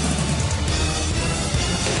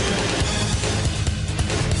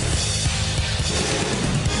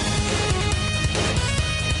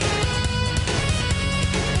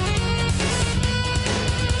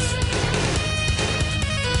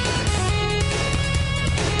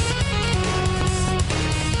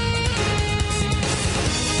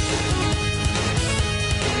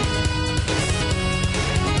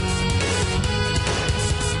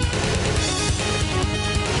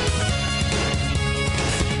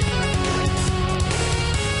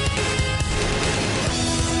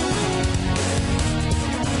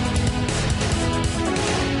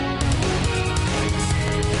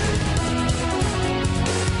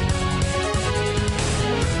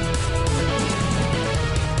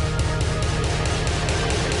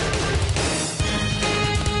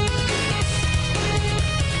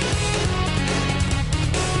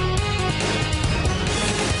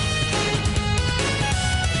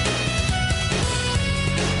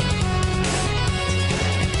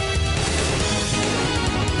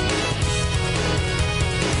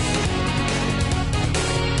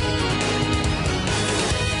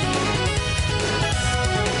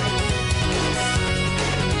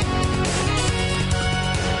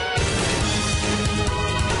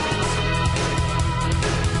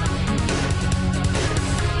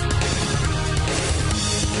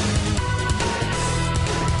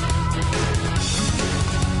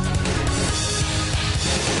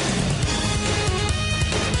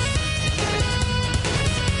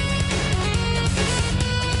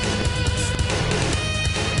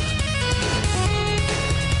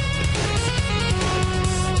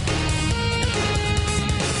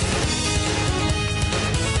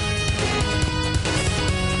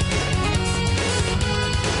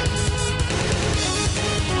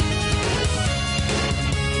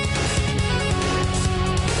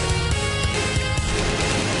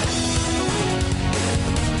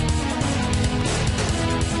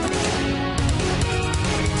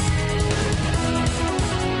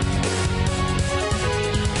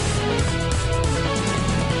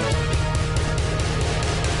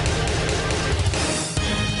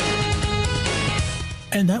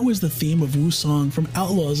 And that was the theme of Wu Song from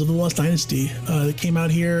Outlaws of the Lost Dynasty. That came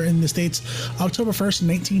out here in the States October 1st,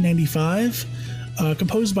 1995,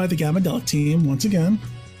 composed by the Gamma-Delic team, once again.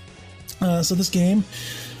 So this game,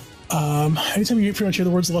 anytime you pretty much hear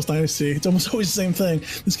the words Lost Dynasty, it's almost always the same thing.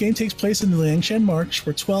 This game takes place in the Liangshan March,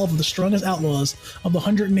 where 12 of the strongest outlaws of the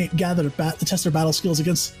 108 gather to test their battle skills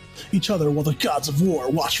against each other while the gods of war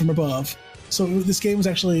watch from above. So this game was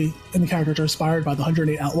actually, and the characters are inspired by the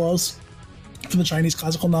 108 Outlaws from the Chinese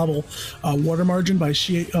classical novel Water Margin by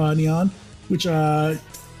Xi Nian, which you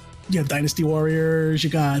have Dynasty Warriors, you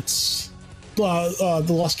got the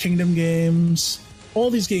Lost Kingdom games, all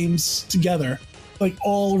these games together, like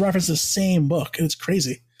all reference the same book, and it's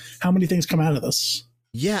crazy how many things come out of this.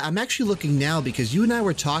 Yeah, I'm actually looking now because you and I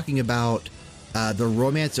were talking about the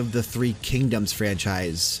Romance of the Three Kingdoms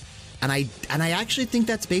franchise, and I actually think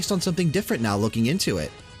that's based on something different now, looking into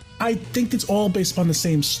it. I think it's all based upon the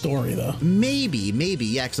same story, though. Maybe,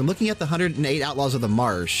 yeah, because I'm looking at the 108 Outlaws of the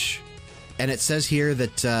Marsh, and it says here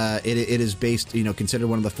that it is based, considered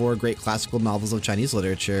one of the 4 great classical novels of Chinese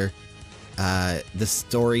literature. The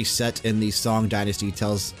story set in the Song Dynasty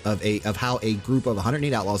tells of how a group of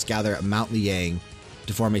 108 outlaws gather at Mount Liang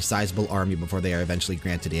to form a sizable army before they are eventually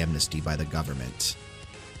granted amnesty by the government.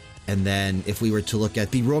 And then if we were to look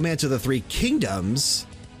at the Romance of the Three Kingdoms,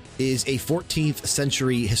 is a 14th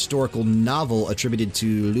century historical novel attributed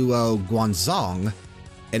to Luo Guanzong,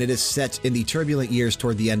 and it is set in the turbulent years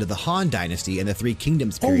toward the end of the Han Dynasty and the Three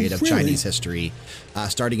Kingdoms period of Chinese history,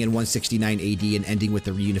 starting in 169 AD and ending with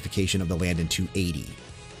the reunification of the land in 280.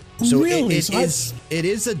 So it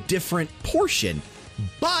is a different portion,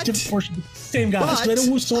 but... Same guys.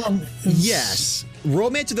 Yes.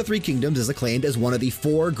 Romance of the Three Kingdoms is acclaimed as one of the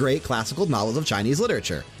 4 great classical novels of Chinese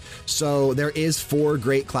literature. So there is 4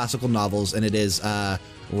 great classical novels, and it is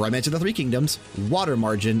Romance of the Three Kingdoms, Water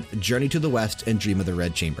Margin, Journey to the West, and Dream of the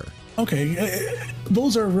Red Chamber. Okay,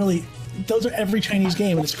 those are every Chinese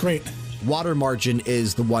game, and it's great. Water Margin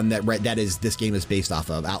is the one this game is based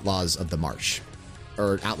off of, Outlaws of the Marsh,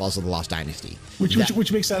 or Outlaws of the Lost Dynasty. Which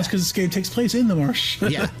makes sense because this game takes place in the marsh.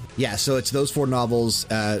 yeah. So it's those 4 novels.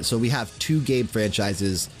 So we have 2 game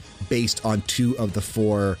franchises based on 2 of the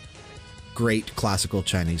 4 great classical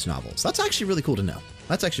Chinese novels. That's actually really cool to know.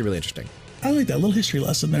 That's actually really interesting. I like that little history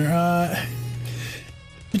lesson there.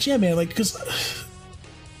 But yeah, man, because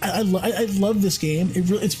I love this game.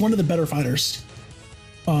 It's one of the better fighters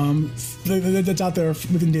that's out there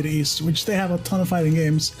within Data East, which they have a ton of fighting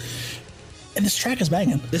games. And this track is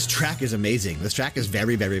banging. This track is amazing. This track is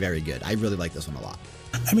very, very, very good. I really like this one a lot.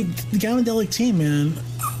 I mean, the Gamma-Delic team, man,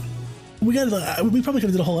 we probably could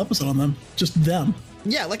have did a whole episode on them. Just them.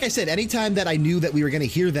 Yeah, like I said, anytime that I knew that we were going to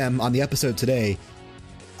hear them on the episode today,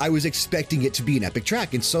 I was expecting it to be an epic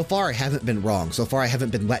track. And so far, I haven't been wrong. So far, I haven't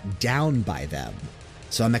been let down by them.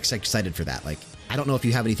 So I'm excited for that. I don't know if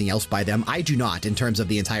you have anything else by them. I do not, in terms of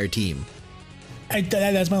the entire team.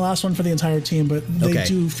 That's my last one for the entire team, but they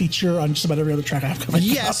do feature on just about every other track I've covered.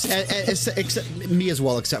 Yes, except me as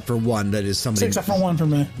well, except for one that is somebody. Except for one for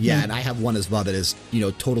me. Yeah, and I have one as well that is,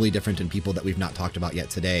 totally different in people that we've not talked about yet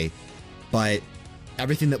today. But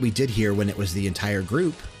everything that we did here when it was the entire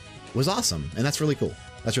group was awesome, and that's really cool.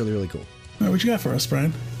 That's really, really cool. All right, what you got for us,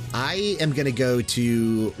 Brian? I am going to go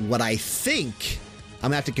to what I think I'm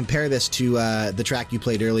going to have to compare this to the track you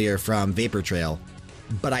played earlier from Vapor Trail,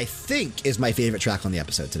 but I think is my favorite track on the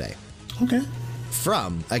episode today. Okay.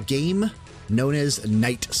 From a game known as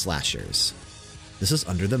Night Slashers. This is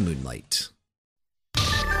Under the Moonlight.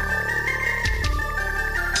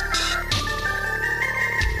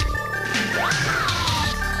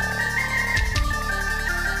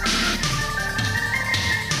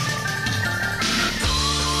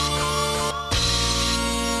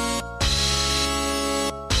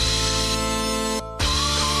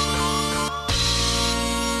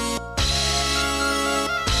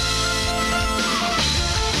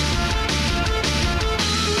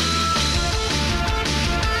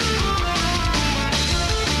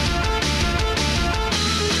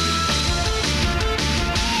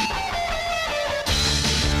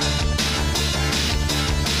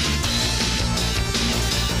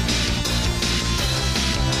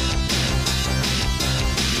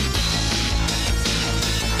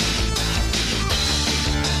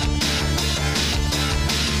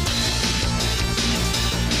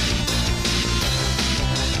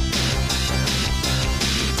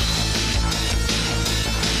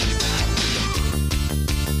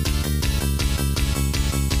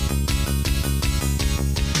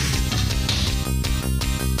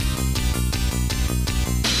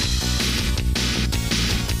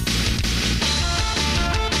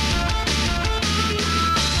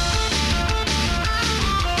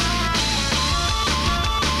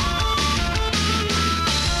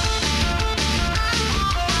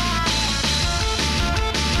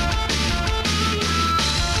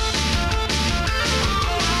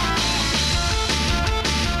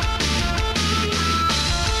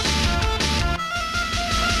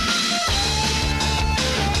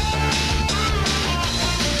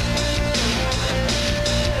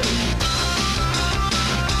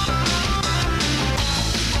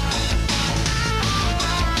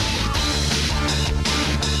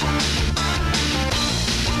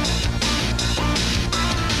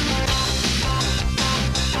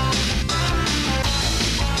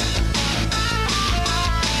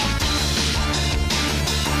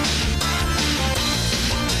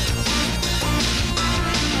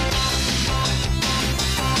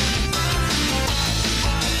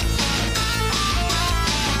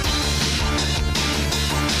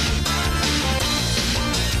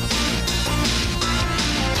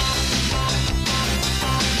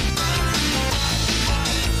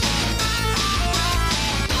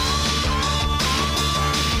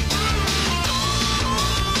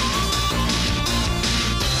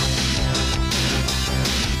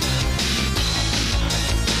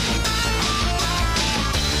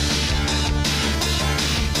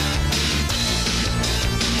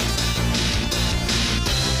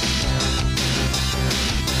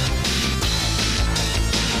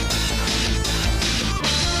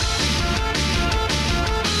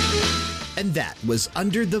 And that was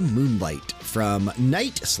Under the Moonlight from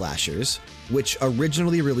Night Slashers, which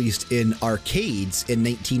originally released in arcades in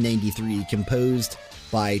 1993, composed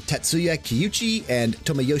by Tetsuya Kiyuchi and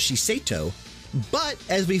Tomoyoshi Sato. But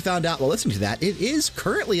as we found out while listening to that, it is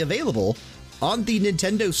currently available on the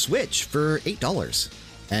Nintendo Switch for $8.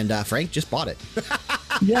 And Frank just bought it.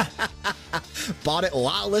 Yeah. Bought it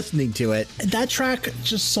while listening to it. That track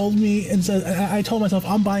just sold me, and said, I told myself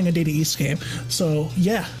I'm buying a Data East game. So,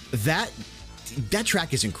 yeah. That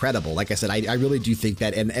track is incredible. Like I said, I really do think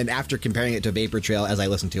that, and after comparing it to Vapor Trail as I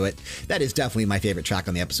listened to it, that is definitely my favorite track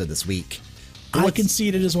on the episode this week. I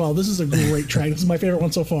conceded as well. This is a great track. This is my favorite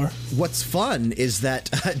one so far. What's fun is that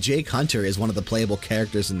Jake Hunter is one of the playable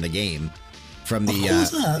characters in the game. From the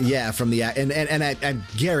and I'm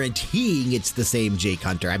guaranteeing it's the same Jake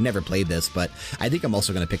Hunter. I've never played this, but I think I'm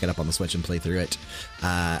also going to pick it up on the Switch and play through it.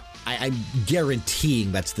 I'm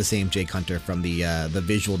guaranteeing that's the same Jake Hunter from the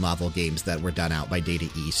visual novel games that were done out by Data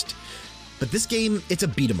East. But this game, it's a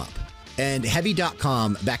beat 'em up. And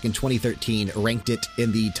Heavy.com back in 2013 ranked it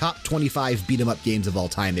in the top 25 beat 'em up games of all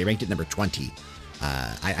time. They ranked it number 20.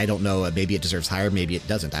 I don't know, maybe it deserves higher, maybe it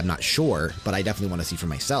doesn't. I'm not sure, but I definitely want to see for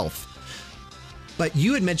myself. But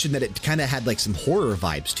you had mentioned that it kind of had like some horror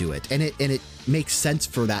vibes to it, and it makes sense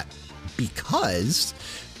for that because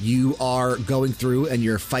you are going through and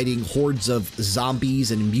you're fighting hordes of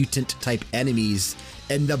zombies and mutant type enemies,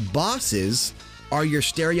 and the bosses are your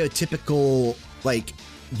stereotypical like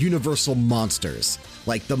universal monsters,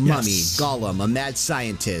 like the Mummy, Gollum, a mad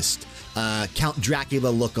scientist, Count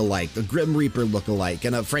Dracula lookalike, a Grim Reaper lookalike,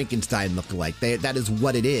 and a Frankenstein lookalike. That is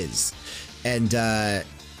what it is, and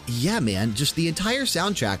yeah, man, just the entire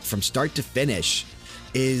soundtrack from start to finish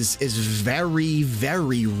is very,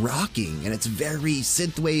 very rocking, and it's very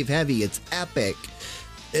synthwave heavy. It's epic.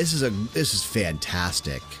 This is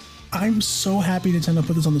fantastic. I'm so happy Nintendo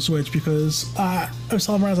put this on the Switch because I was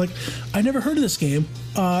telling Ryan, I was like, I never heard of this game.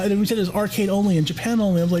 And then we said it was arcade only in Japan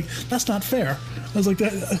only. I was like, that's not fair. I was like,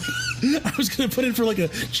 that. I was going to put in for like a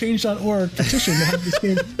change.org petition to have this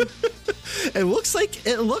game. It looks like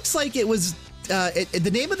it was.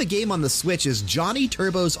 The name of the game on the Switch is Johnny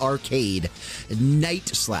Turbo's Arcade Night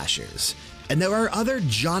Slashers. And there are other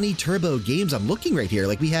Johnny Turbo games. I'm looking right here.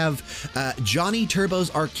 Like we have Johnny Turbo's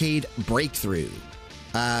Arcade Breakthrough.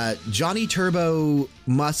 Johnny Turbo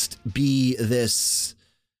must be this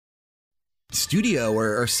studio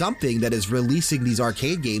or something that is releasing these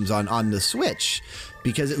arcade games on the Switch,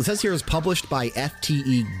 because it says here it's published by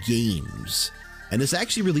FTE Games. And this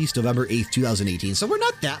actually released November 8th, 2018. So we're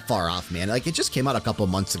not that far off, man. Like, it just came out a couple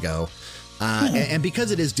months ago. And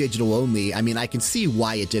because it is digital only, I mean, I can see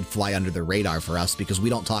why it did fly under the radar for us, because we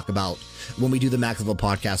don't talk about, when we do the Max Level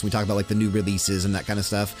podcast, we talk about like the new releases and that kind of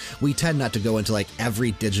stuff. We tend not to go into like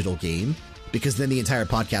every digital game, because then the entire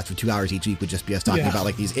podcast for 2 hours each week would just be us talking about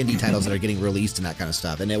like these indie titles that are getting released and that kind of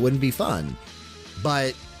stuff. And it wouldn't be fun.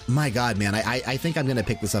 But my God, man, I think I'm going to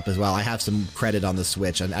pick this up as well. I have some credit on the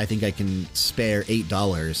Switch, and I think I can spare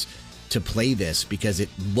 $8 to play this because it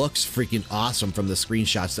looks freaking awesome from the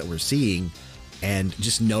screenshots that we're seeing. And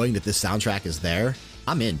just knowing that this soundtrack is there,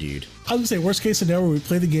 I'm in, dude. I was going to say, worst case scenario, we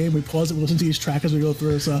play the game, we pause it, we listen to each track as we go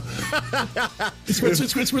through. So it's worth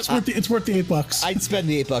the $8. I'd spend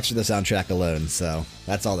the $8 for the soundtrack alone. So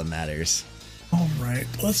that's all that matters. All right,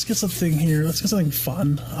 let's get something here. Let's get something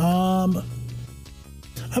fun.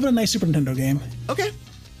 How about a nice Super Nintendo game? Okay.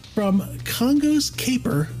 From Congo's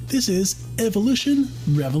Caper, this is Evolution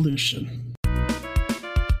Revolution.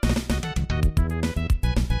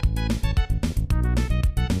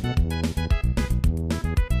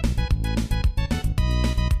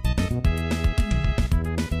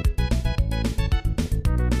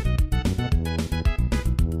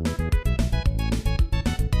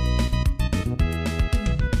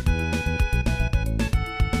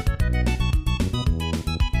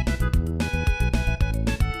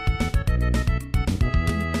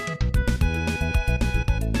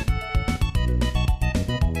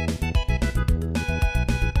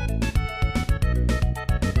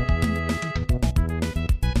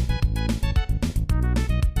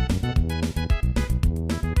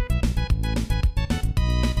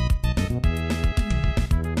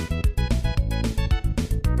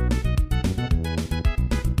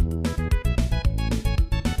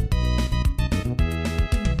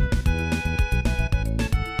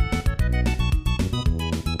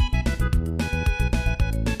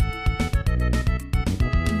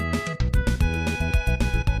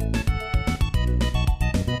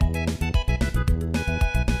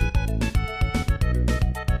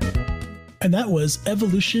 And that was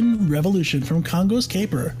Evolution Revolution from Congo's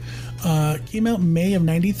Caper. Came out May of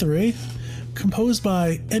 '93. composed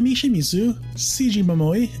by Emi Shimizu, Seiji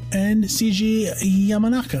Momoi, and Seiji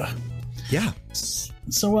Yamanaka. Yeah.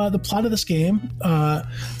 So the plot of this game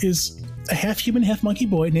is a half-human, half-monkey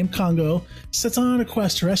boy named Kongo sets on a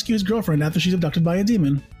quest to rescue his girlfriend after she's abducted by a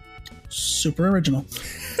demon. Super original.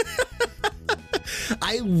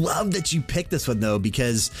 I love that you picked this one, though,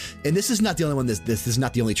 because, and this is not the only one, this is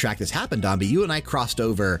not the only track this happened on, but you and I crossed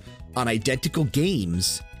over on identical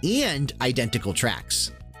games and identical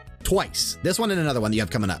tracks twice. This one and another one that you have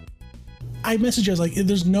coming up. I messaged you, I was like,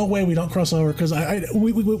 there's no way we don't cross over, because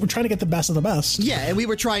we're trying to get the best of the best. Yeah, and we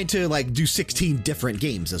were trying to like do 16 different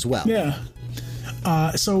games as well. Yeah.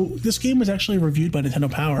 So this game was actually reviewed by Nintendo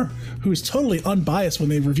Power, who is totally unbiased when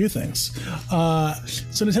they review things.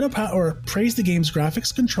 So Nintendo Power praised the game's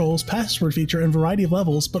graphics, controls, password feature, and variety of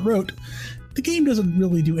levels, but wrote, the game doesn't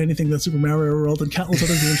really do anything that Super Mario World and countless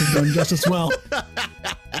other games have done just as well.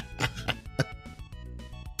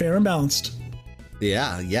 Fair and balanced.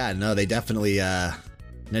 Yeah, no, they definitely,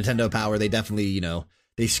 Nintendo Power, they definitely, you know,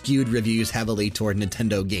 they skewed reviews heavily toward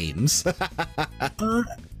Nintendo games.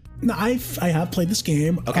 No, I have played this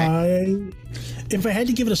game. Okay. If I had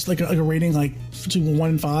to give it a rating like between 1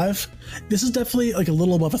 and 5, this is definitely like a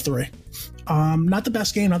little above a 3. Not the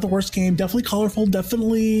best game, not the worst game. Definitely colorful.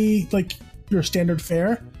 Definitely like your standard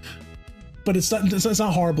fare. But it's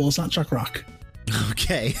not horrible. It's not Chuck Rock.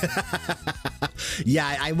 Okay.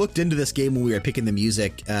 Yeah, I looked into this game when we were picking the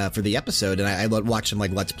music for the episode, and I watched some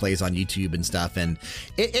like Let's Plays on YouTube and stuff, and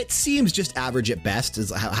it seems just average at best,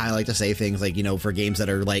 is how I like to say things, like, you know, for games that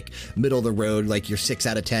are like middle of the road, like your 6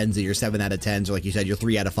 out of 10s or your 7 out of 10s, or like you said, your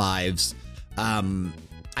 3 out of 5s. I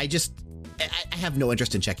have no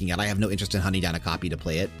interest in checking out. I have no interest in hunting down a copy to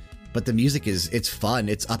play it, but the music it's fun,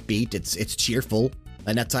 it's upbeat, it's cheerful,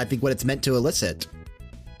 and that's, I think, what it's meant to elicit.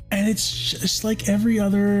 And it's just like every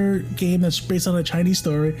other game that's based on a Chinese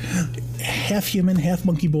story. Half human, half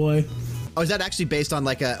monkey boy. Oh, is that actually based on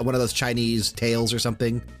like one of those Chinese tales or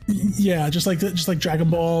something? Yeah, just like Dragon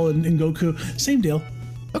Ball and Goku. Same deal.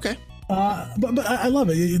 Okay. But I love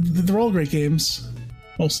it. They're all great games.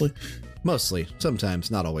 Mostly.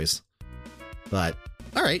 Sometimes, not always. But,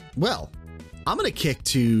 all right. Well, I'm going to kick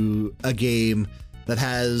to a game that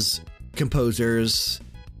has composers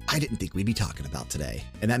I didn't think we'd be talking about today.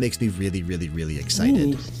 And that makes me really, really, really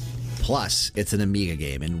excited. Ooh. Plus, it's an Amiga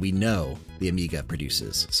game, and we know the Amiga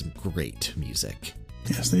produces some great music.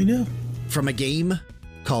 Yes, they do. From a game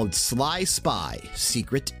called Sly Spy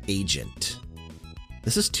Secret Agent.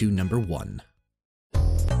 This is tune number 1.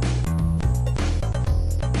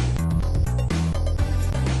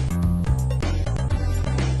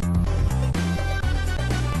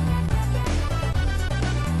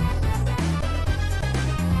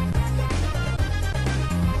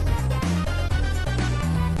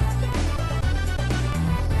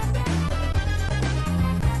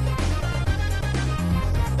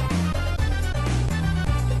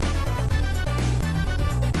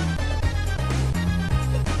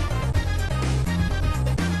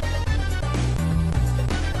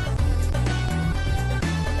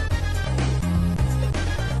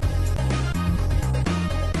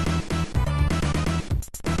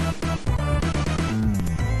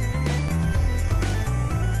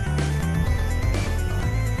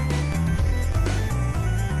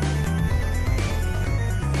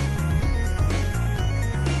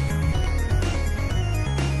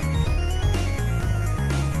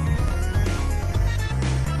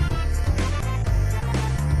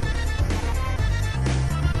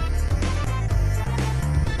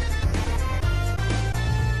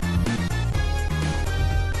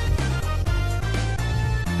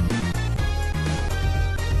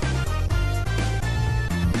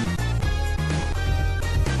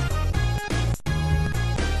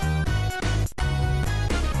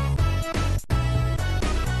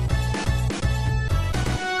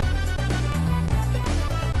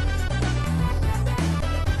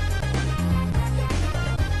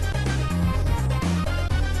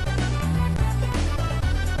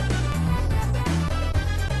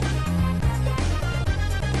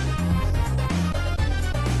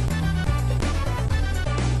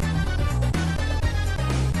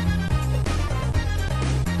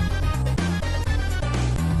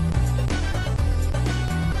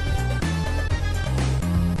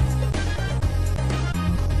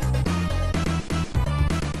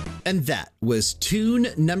 And that was tune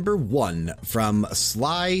number 1 from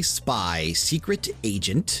Sly Spy Secret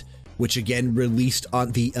Agent, which again released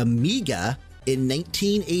on the Amiga in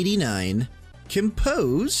 1989,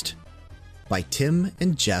 composed by Tim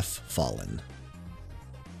and Jeff Fallen.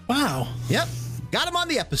 Wow. Yep. Got him on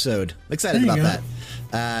the episode. Excited about that.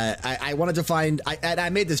 I wanted to find, I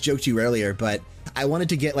made this joke to you earlier, but I wanted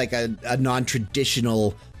to get like a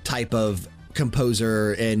non-traditional type of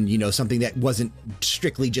composer and, you know, something that wasn't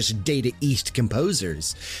strictly just Data East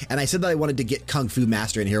composers. And I said that I wanted to get Kung Fu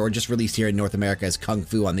Master in here, or just released here in North America as Kung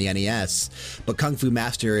Fu on the NES. But Kung Fu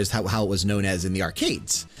Master is how it was known as in the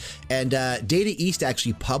arcades. And Data East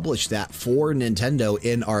actually published that for Nintendo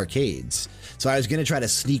in arcades. So I was going to try to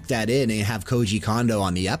sneak that in and have Koji Kondo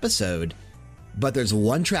on the episode. But there's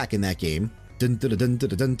one track in that game. And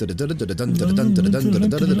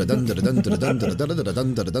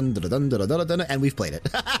we've played it.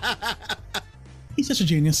 He's such a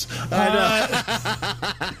genius.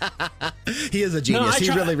 He is a genius.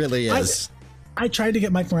 He really is. I tried to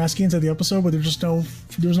get Mike Moraski into the episode, but there was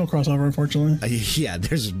no crossover, unfortunately. Yeah,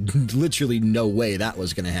 there's literally no way that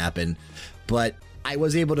was going to happen. But I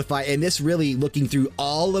was able to find, and this really, looking through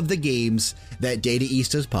all of the games that Data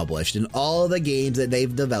East has published and all of the games that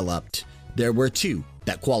they've developed, there were two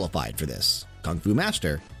that qualified for this: Kung Fu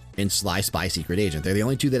Master and Sly Spy Secret Agent. They're the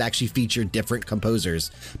only two that actually feature different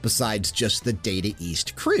composers besides just the Data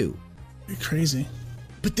East crew. You're crazy.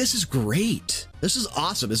 But this is great. This is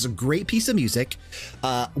awesome. This is a great piece of music.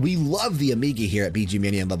 We love the Amiga here at BG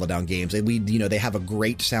Mania and Level Down Games. And they have a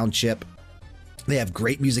great sound chip. They have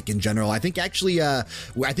great music in general. I think actually, I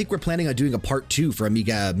think we're planning on doing a part 2 for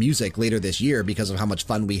Amiga music later this year because of how much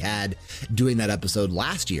fun we had doing that episode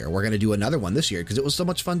last year. We're going to do another one this year because it was so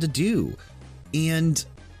much fun to do. And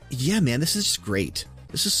yeah, man, this is just great.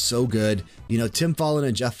 This is so good. You know, Tim Follin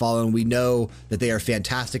and Jeff Follin, we know that they are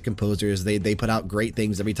fantastic composers. They put out great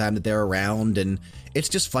things every time that they're around. And it's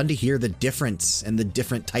just fun to hear the difference and the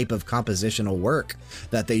different type of compositional work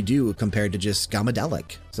that they do compared to just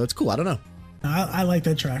Gamadelic. So it's cool. I don't know. I like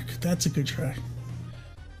that track. That's a good track.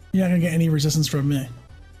 You're not going to get any resistance from me.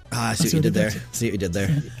 I see what you did there. See what you did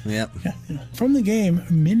there. Yep. Yeah. From the game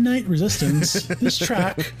Midnight Resistance, this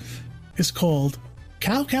track is called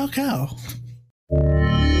Cow, Cow, Cow.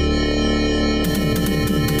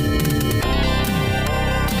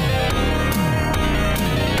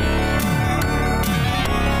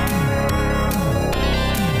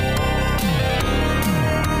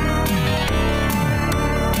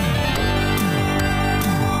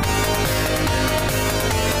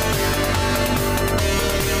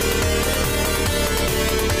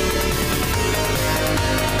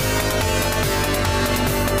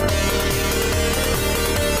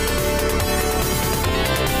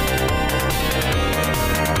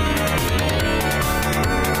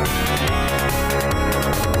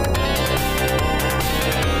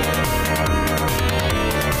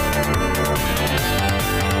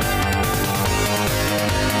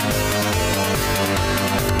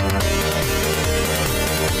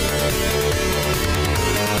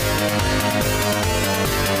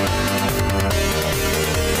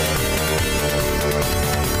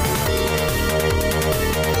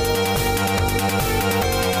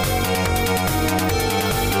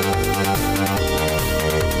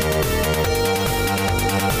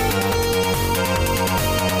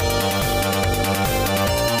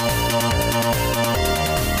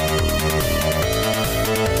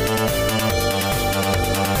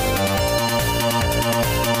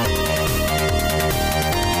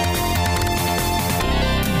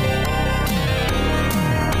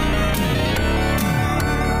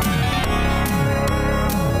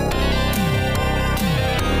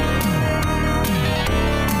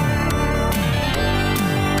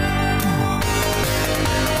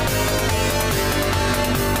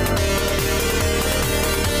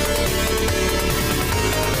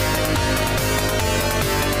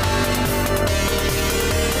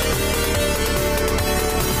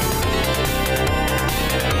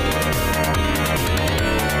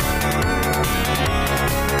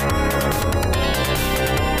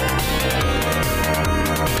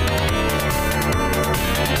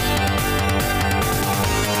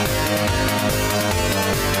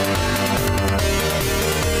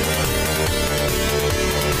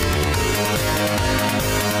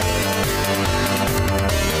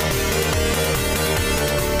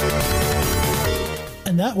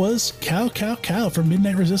 That was Cow, Cow, Cow from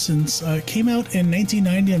Midnight Resistance. Came out in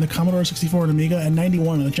 1990 on the Commodore 64 and Amiga, and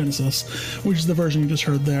 91 on the Genesis, which is the version you just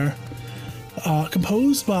heard there.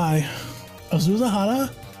 Composed by Azusa Hara,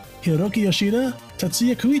 Hiroki Yoshida,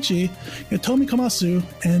 Tatsuya Koichi, Yotomi Komatsu,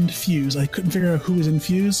 and Fuse. I couldn't figure out who was in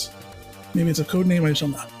Fuse. Maybe it's a code name, I just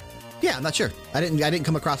don't know. Yeah, I'm not sure. I didn't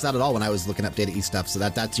come across that at all when I was looking up Data East stuff, so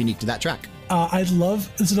that's unique to that track. This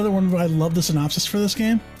is another one where I love the synopsis for this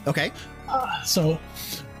game. Okay. So,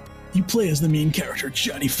 You play as the main character,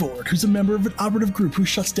 Johnny Ford, who's a member of an operative group who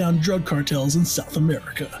shuts down drug cartels in South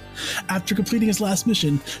America. After completing his last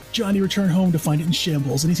mission, Johnny returned home to find it in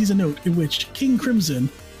shambles, and he sees a note in which King Crimson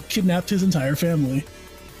kidnapped his entire family.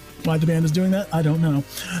 Why the band is doing that, I don't know.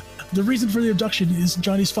 The reason for the abduction is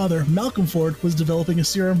Johnny's father, Malcolm Ford, was developing a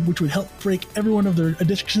serum which would help break every one of their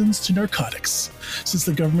addictions to narcotics. Since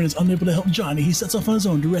the government is unable to help Johnny, he sets off on his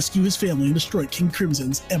own to rescue his family and destroy King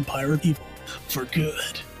Crimson's empire of evil for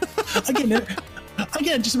good.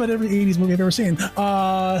 Again, just about every 80s movie I've ever seen.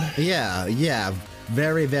 Yeah.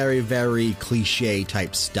 Very, very, very cliche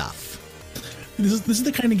type stuff. This is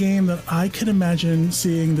the kind of game that I could imagine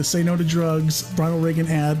seeing the Say No to Drugs Ronald Reagan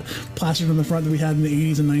ad plastered on the front that we had in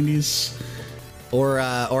the 80s and 90s.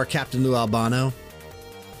 Or Captain Lou Albano.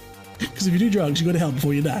 Because if you do drugs, you go to hell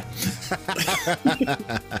before you die.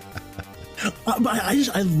 But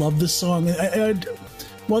I love this song.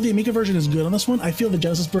 While the Amiga version is good on this one, I feel the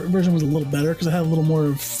Genesis version was a little better because it had a little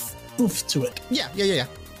more oomph to it. Yeah.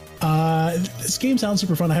 This game sounds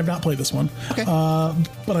super fun. I have not played this one, okay.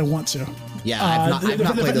 But I want to. Yeah, I've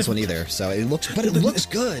not played this one either, so it looks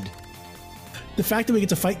good. The fact that we get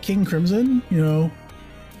to fight King Crimson, the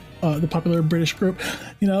popular British group,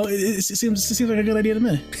 it seems like a good idea to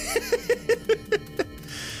me.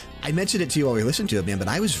 I mentioned it to you while we listened to it, man, but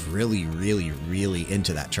I was really, really, really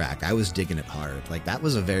into that track. I was digging it hard. Like, that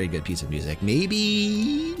was a very good piece of music.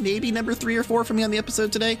 Maybe number 3 or 4 for me on the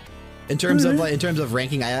episode today. In terms of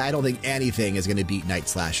ranking, I don't think anything is going to beat Night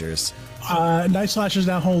Slashers. Night Slashers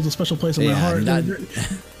now holds a special place in my heart.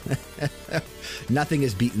 Nothing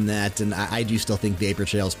has beaten that, and I do still think Vapor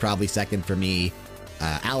Trail is probably second for me.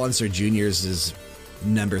 Alan Sir Jr.'s is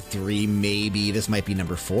number 3, maybe. This might be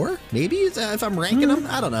number 4, maybe, if I'm ranking them.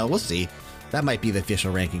 I don't know. We'll see. That might be the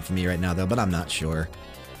official ranking for me right now, though, but I'm not sure.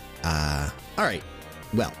 All right.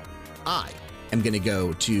 Well, I'm going to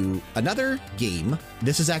go to another game.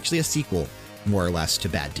 This is actually a sequel, more or less, to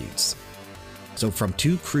Bad Dudes. So from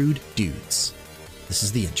Two Crude Dudes, this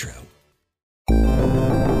is the intro.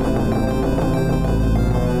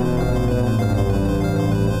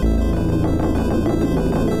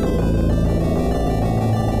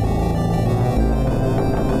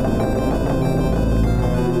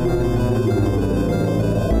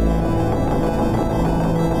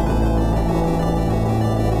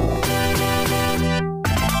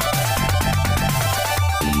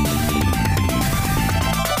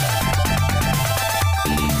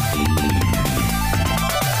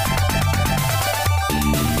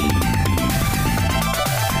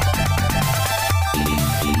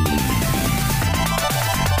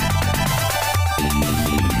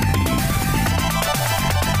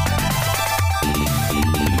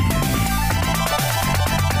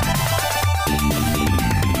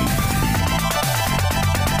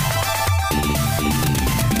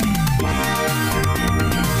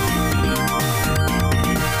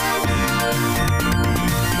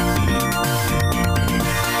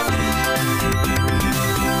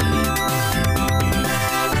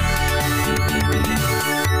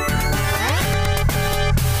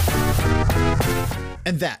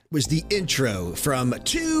 That was the intro from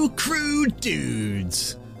Two Crude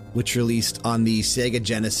Dudes, which released on the Sega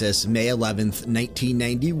Genesis May 11th,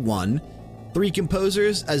 1991. 3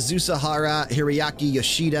 composers, Azusahara Hiroyaki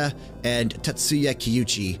Yoshida and Tatsuya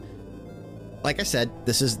Kiyuchi. Like I said,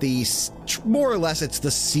 this is more or less, it's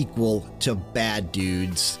the sequel to Bad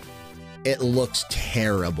Dudes. It looks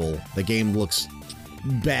terrible. The game looks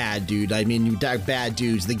bad, dude. I mean, Bad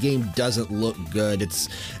Dudes, the game doesn't look good. It's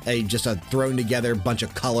just a thrown together bunch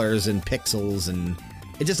of colors and pixels, and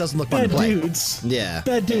it just doesn't look fun to play. Bad Dudes. Yeah.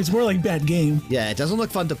 Bad Dudes, more like bad game. Yeah, it doesn't look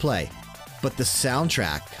fun to play. But the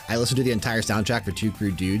soundtrack, I listened to the entire soundtrack for Two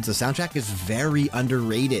Crude Dudes. The soundtrack is very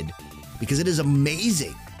underrated because it is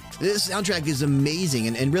amazing. This soundtrack is amazing,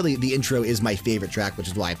 and really the intro is my favorite track, which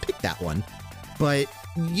is why I picked that one. But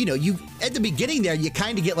you at the beginning there, you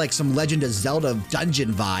kind of get like some Legend of Zelda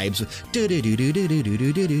dungeon vibes. And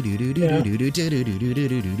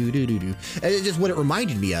it's just what it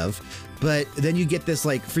reminded me of. But then you get this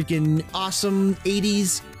like freaking awesome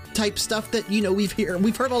 80s type stuff that,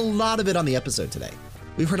 we've heard a lot of it on the episode today.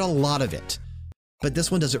 We've heard a lot of it. But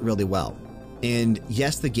this one does it really well. And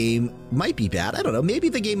yes, the game might be bad. I don't know. Maybe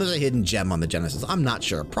the game is a hidden gem on the Genesis. I'm not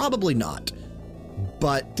sure. Probably not.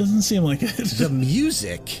 But doesn't seem like it. The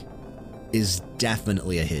music is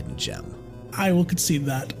definitely a hidden gem. I will concede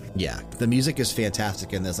that. Yeah, the music is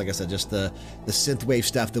fantastic in this. Like I said, just the synthwave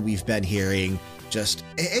stuff that we've been hearing.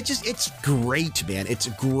 It's great, man. It's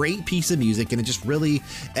a great piece of music, and it just really,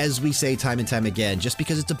 as we say time and time again, just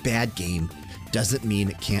because it's a bad game doesn't mean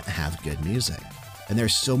it can't have good music. And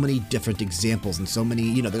there's so many different examples and so many,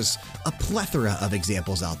 you know, there's a plethora of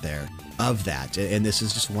examples out there of that. And this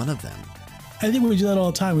is just one of them. I think we do that all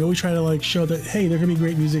the time. We always try to like show that, hey, there can be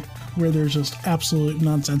great music where there's just absolute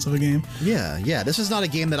nonsense of a game. Yeah, yeah. This is not a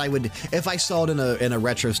game that I would, if I saw it in a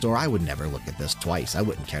retro store, I would never look at this twice. I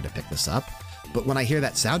wouldn't care to pick this up. But when I hear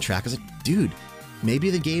that soundtrack, I was like, dude,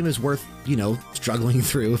 maybe the game is worth, you know, struggling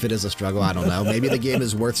through. If it is a struggle, I don't know. Maybe the game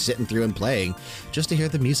is worth sitting through and playing just to hear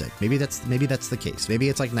the music. Maybe that's the case. Maybe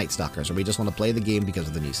it's like Night Stalkers, where we just want to play the game because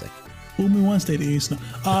of the music. Fool me once, Data East. No.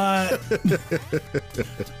 All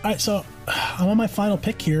right, so I'm on my final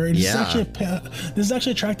pick here. And this is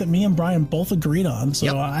actually a track that me and Brian both agreed on.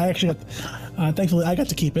 So I actually got, thankfully, I got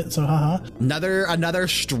to keep it. So haha. Another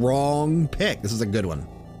strong pick. This is a good one.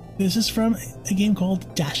 This is from a game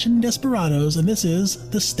called Dashin' Desperados, and this is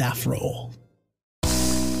the Staff Roll.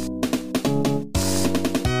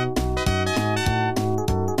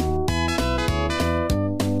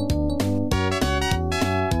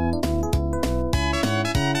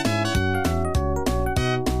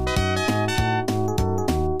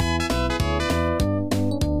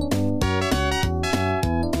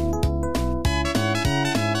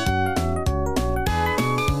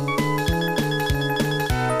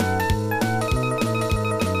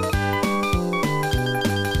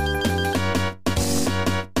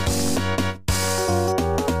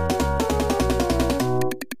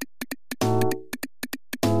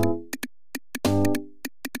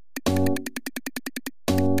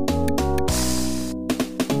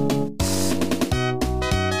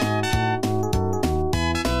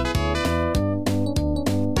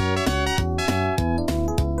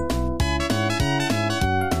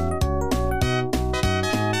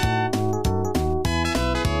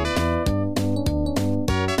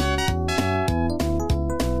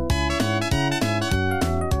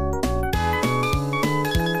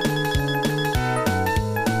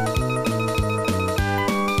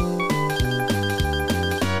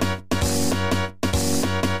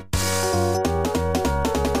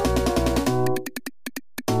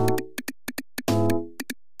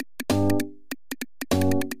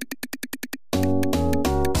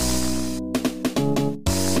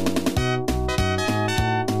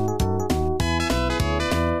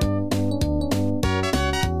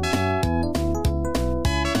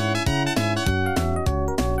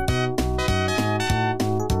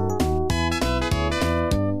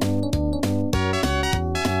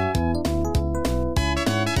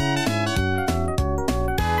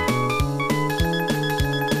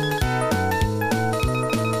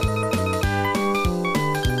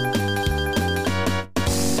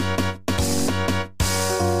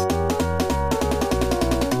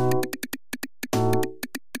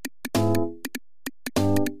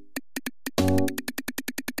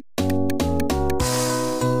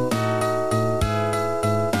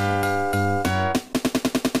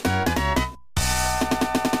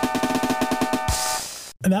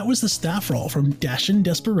 And that was the Staff Roll from Dashin'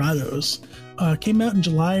 Desperados. Came out in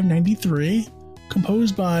July of '93,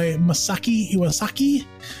 composed by Masaki Iwasaki,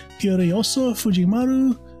 Hiroyosu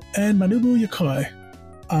Fujimaru, and Manobu Yokoi.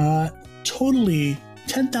 Totally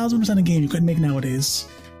 10,000% a game you couldn't make nowadays.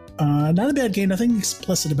 Not a bad game, nothing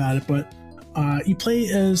explicit about it, but you play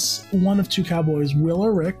as one of two cowboys, Will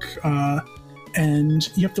or Rick, and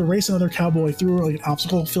you have to race another cowboy through like an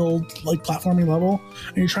obstacle-filled like platforming level,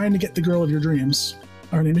 and you're trying to get the girl of your dreams.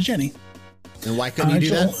 Her name is Jenny. And why couldn't you do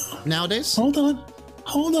that nowadays? Hold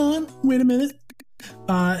on. Wait a minute.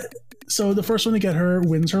 So the first one to get her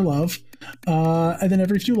wins her love. And then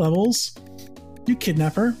every few levels, you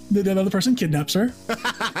kidnap her. The other person kidnaps her.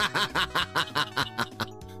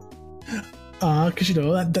 Because, you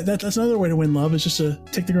know, that's another way to win love, is just to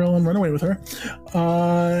take the girl and run away with her.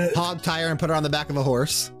 Hog tie her and put her on the back of a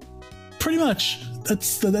horse. Pretty much.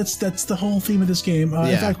 That's the whole theme of this game.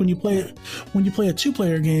 In fact, when you play a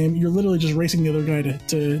two-player game, you're literally just racing the other guy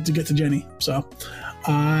to get to Jenny. So,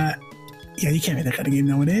 you can't make that kind of game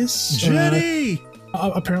nowadays. Jenny!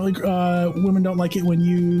 Apparently, women don't like it when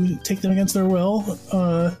you take them against their will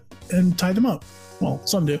and tie them up. Well,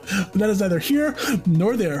 some do, but that is neither here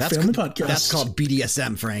nor there. Family podcast. That's called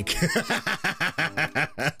BDSM, Frank.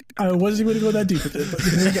 I wasn't even going to go that deep with it, but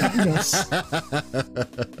there you go. Yes.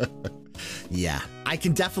 Yeah, I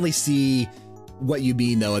can definitely see what you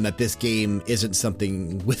mean, though, and that this game isn't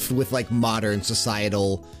something with like modern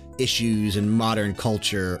societal issues and modern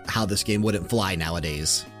culture, how this game wouldn't fly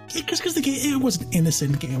nowadays. Because the game, it was an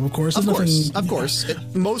innocent game, of course. Of course.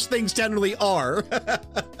 Most things generally are.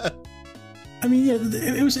 I mean, yeah,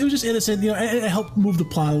 it was just innocent. You know, it helped move the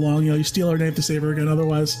plot along. You know, you steal her name to save her again.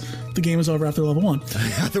 Otherwise, the game is over after level 1.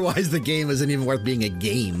 Otherwise, the game isn't even worth being a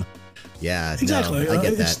game. Yeah, exactly. No, I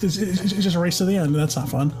get that. It's just a race to the end. That's not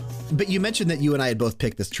fun. But you mentioned that you and I had both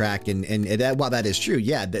picked this track, and that, while that is true,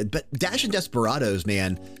 yeah. But Dash and Desperados,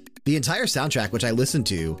 man, the entire soundtrack, which I listened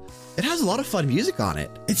to, it has a lot of fun music on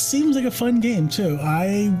it. It seems like a fun game too.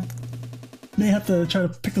 I may have to try to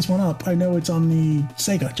pick this one up. I know it's on the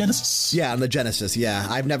Sega Genesis. Yeah, on the Genesis. Yeah,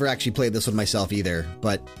 I've never actually played this one myself either,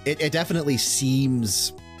 but it definitely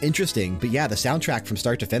seems interesting. But yeah, the soundtrack from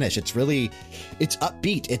start to finish, it's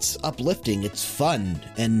upbeat, it's uplifting, it's fun,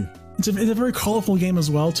 and it's a very colorful game as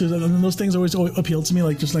well too. And those things always appeal to me,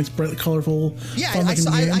 like just nice, bright, colorful. Yeah, I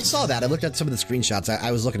saw that. I looked at some of the screenshots.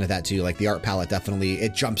 I was looking at that too. Like the art palette, definitely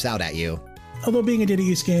it jumps out at you. Although being a Data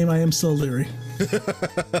East game, I am still leery.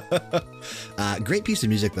 Great piece of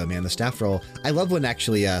music though, man. The staff roll. I love when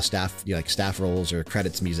actually staff rolls or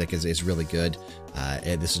credits music is really good.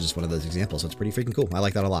 And this is just one of those examples. So it's pretty freaking cool. I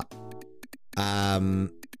like that a lot.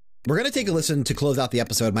 We're going to take a listen to close out the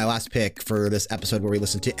episode. My last pick for this episode where we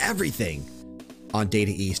listen to everything on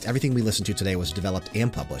Data East. Everything we listened to today was developed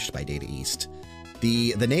and published by Data East.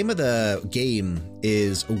 The name of the game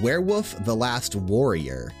is Werewolf the Last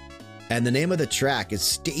Warrior. And the name of the track is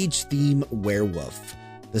Stage Theme Werewolf.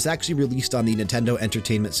 This actually released on the Nintendo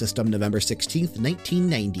Entertainment System November 16th,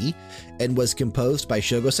 1990, and was composed by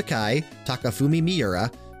Shogo Sakai, Takafumi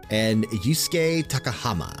Miura, and Yusuke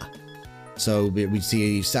Takahama. So we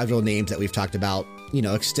see several names that we've talked about,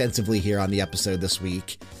 extensively here on the episode this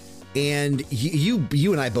week. And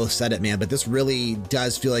you and I both said it, man, but this really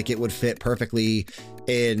does feel like it would fit perfectly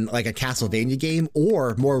in like a Castlevania game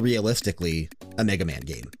or more realistically, a Mega Man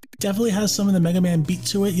game. Definitely has some of the Mega Man beat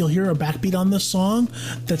to it. You'll hear a backbeat on this song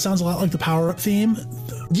that sounds a lot like the Power Up theme.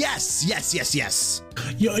 Yes.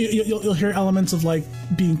 You'll hear elements of like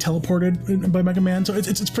being teleported by Mega Man, so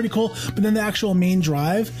it's pretty cool. But then the actual main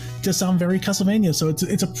drive does sound very Castlevania. So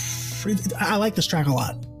I like this track a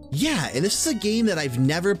lot. Yeah, and this is a game that I've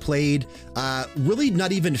never played, really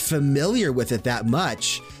not even familiar with it that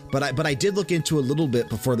much, but I did look into a little bit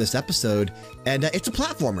before this episode, and it's a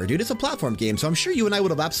platformer, dude. It's a platform game, so I'm sure you and I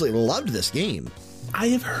would have absolutely loved this game. I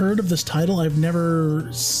have heard of this title. I've never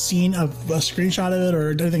seen a screenshot of it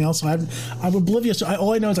or anything else. So I'm oblivious. So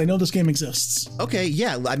all I know is I know this game exists. Okay,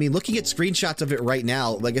 yeah. I mean, looking at screenshots of it right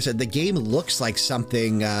now, like I said, the game looks like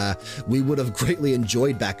something we would have greatly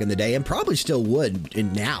enjoyed back in the day and probably still would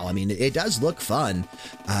now. I mean, it does look fun.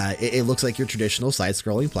 It looks like your traditional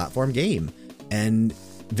side-scrolling platform game. And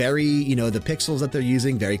very, the pixels that they're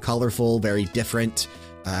using, very colorful, very different.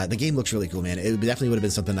 The game looks really cool, man. It definitely would have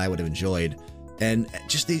been something I would have enjoyed. And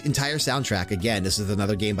just the entire soundtrack, again, this is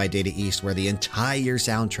another game by Data East where the entire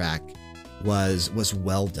soundtrack was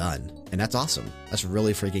well done. And that's awesome. That's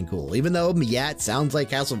really freaking cool. Even though, yeah, it sounds like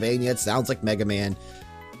Castlevania, it sounds like Mega Man,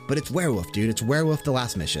 but it's Werewolf, dude. It's Werewolf the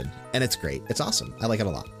Last Mission. And it's great. It's awesome. I like it a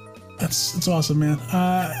lot. It's awesome, man.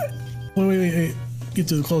 Wait. Get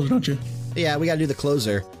to the closer, don't you? Yeah, we got to do the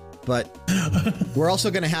closer. But we're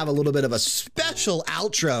also going to have a little bit of a special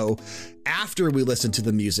outro after we listen to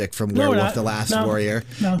the music from Werewolf the Last Warrior.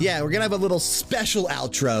 No. Yeah, we're going to have a little special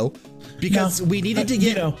outro because we needed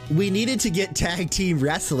to get tag team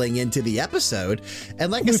wrestling into the episode.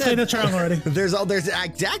 And like I said, we played the track already.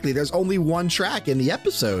 There's only one track in the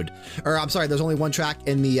episode. Or I'm sorry, there's only one track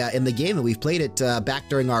in the game, and we've played it back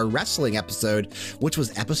during our wrestling episode, which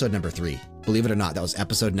was episode number 3. Believe it or not, that was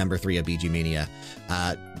episode number 3 of BG Mania.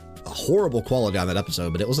 A horrible quality on that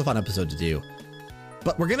episode, but it was a fun episode to do.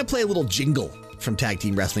 But we're going to play a little jingle from Tag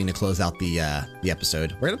Team Wrestling to close out the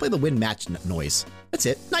episode. We're going to play the win match noise. That's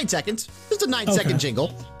it. 9 seconds. Just a 9-second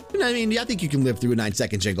jingle. I mean, I think you can live through a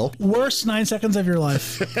 9-second jingle. Worst 9 seconds of your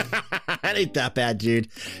life. It ain't that bad, dude.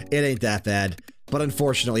 It ain't that bad. But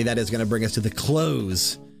unfortunately, that is going to bring us to the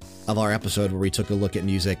close of our episode where we took a look at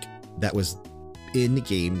music that was in the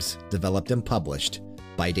games developed and published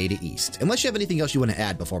by Data East. Unless you have anything else you want to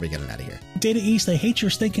add before we get it out of here. Data East, I hate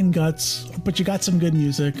your stinking guts, but you got some good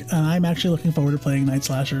music, and I'm actually looking forward to playing Night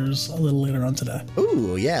Slashers a little later on today.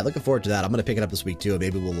 Ooh, yeah, looking forward to that. I'm going to pick it up this week, too, and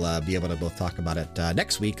maybe we'll be able to both talk about it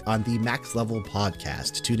next week on the Max Level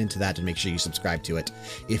Podcast. Tune into that and make sure you subscribe to it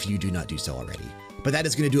if you do not do so already. But that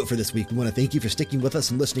is going to do it for this week. We want to thank you for sticking with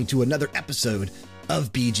us and listening to another episode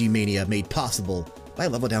of BG Mania, made possible by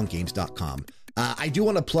LevelDownGames.com. I do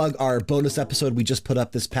want to plug our bonus episode we just put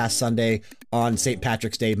up this past Sunday on St.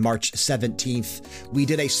 Patrick's Day, March 17th. We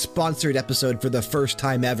did a sponsored episode for the first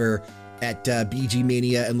time ever at BG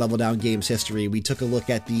Mania and Level Down Games history. We took a look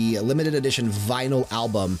at the limited edition vinyl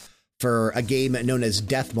album for a game known as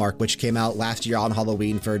Deathmark, which came out last year on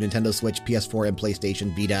Halloween for Nintendo Switch, PS4, and PlayStation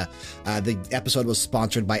Vita. The episode was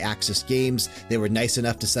sponsored by Axis Games. They were nice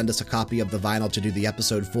enough to send us a copy of the vinyl to do the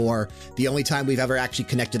episode for. The only time we've ever actually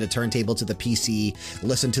connected a turntable to the PC,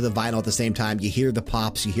 listened to the vinyl at the same time. You hear the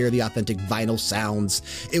pops, you hear the authentic vinyl sounds.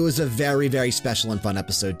 It was a very, very special and fun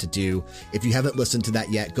episode to do. If you haven't listened to that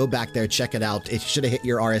yet, go back there, check it out. It should have hit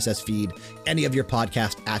your RSS feed, any of your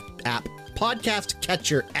podcast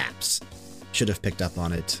catcher apps should have picked up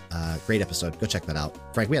on it. Great episode. Go check that out.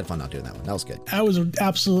 Frank, we had fun not doing that one. That was good. That was an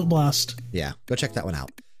absolute blast. Yeah, go check that one out.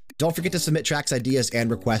 Don't forget to submit tracks, ideas, and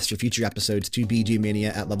requests for future episodes to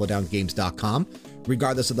bgmania@leveldowngames.com.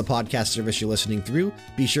 Regardless of the podcast service you're listening through,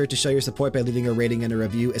 be sure to show your support by leaving a rating and a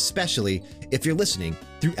review, especially if you're listening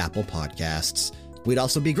through Apple Podcasts. We'd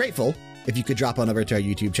also be grateful if you could drop on over to our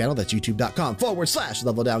YouTube channel. That's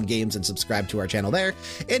youtube.com/leveldowngames and subscribe to our channel there.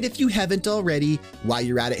 And if you haven't already, while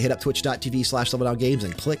you're at it, hit up twitch.tv/leveldowngames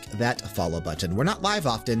and click that follow button. We're not live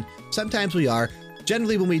often. Sometimes we are.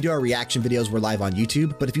 Generally, when we do our reaction videos, we're live on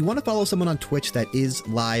YouTube. But if you want to follow someone on Twitch that is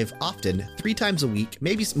live often, 3 times a week,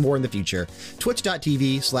 maybe more in the future,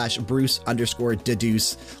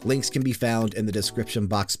 twitch.tv/Bruce_deduce. Links can be found in the description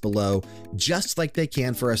box below, just like they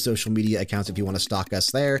can for our social media accounts if you want to stalk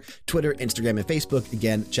us there. Twitter, Instagram, and Facebook.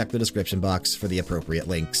 Again, check the description box for the appropriate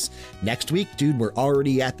links. Next week, dude, we're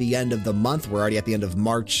already at the end of the month. We're already at the end of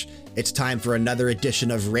March. It's time for another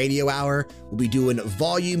edition of Radio Hour. We'll be doing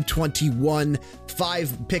volume 21,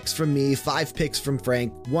 5 picks from me, 5 picks from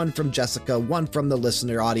Frank, 1 from Jessica, 1 from the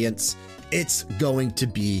listener audience. It's going to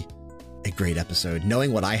be a great episode.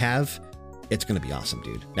 Knowing what I have, it's going to be awesome,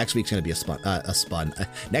 dude. Next week's going to be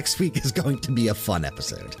next week is going to be a fun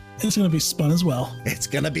episode. It's going to be spun as well. It's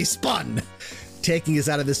going to be spun. Taking us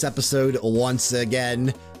out of this episode once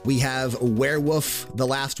again, we have Werewolf, the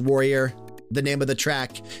Last Warrior. The name of the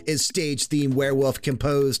track is Stage Theme Werewolf,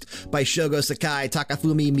 composed by Shogo Sakai,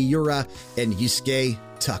 Takafumi Miura, and Yusuke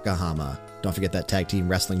Takahama. Don't forget that tag team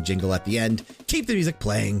wrestling jingle at the end. Keep the music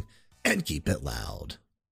playing and keep it loud.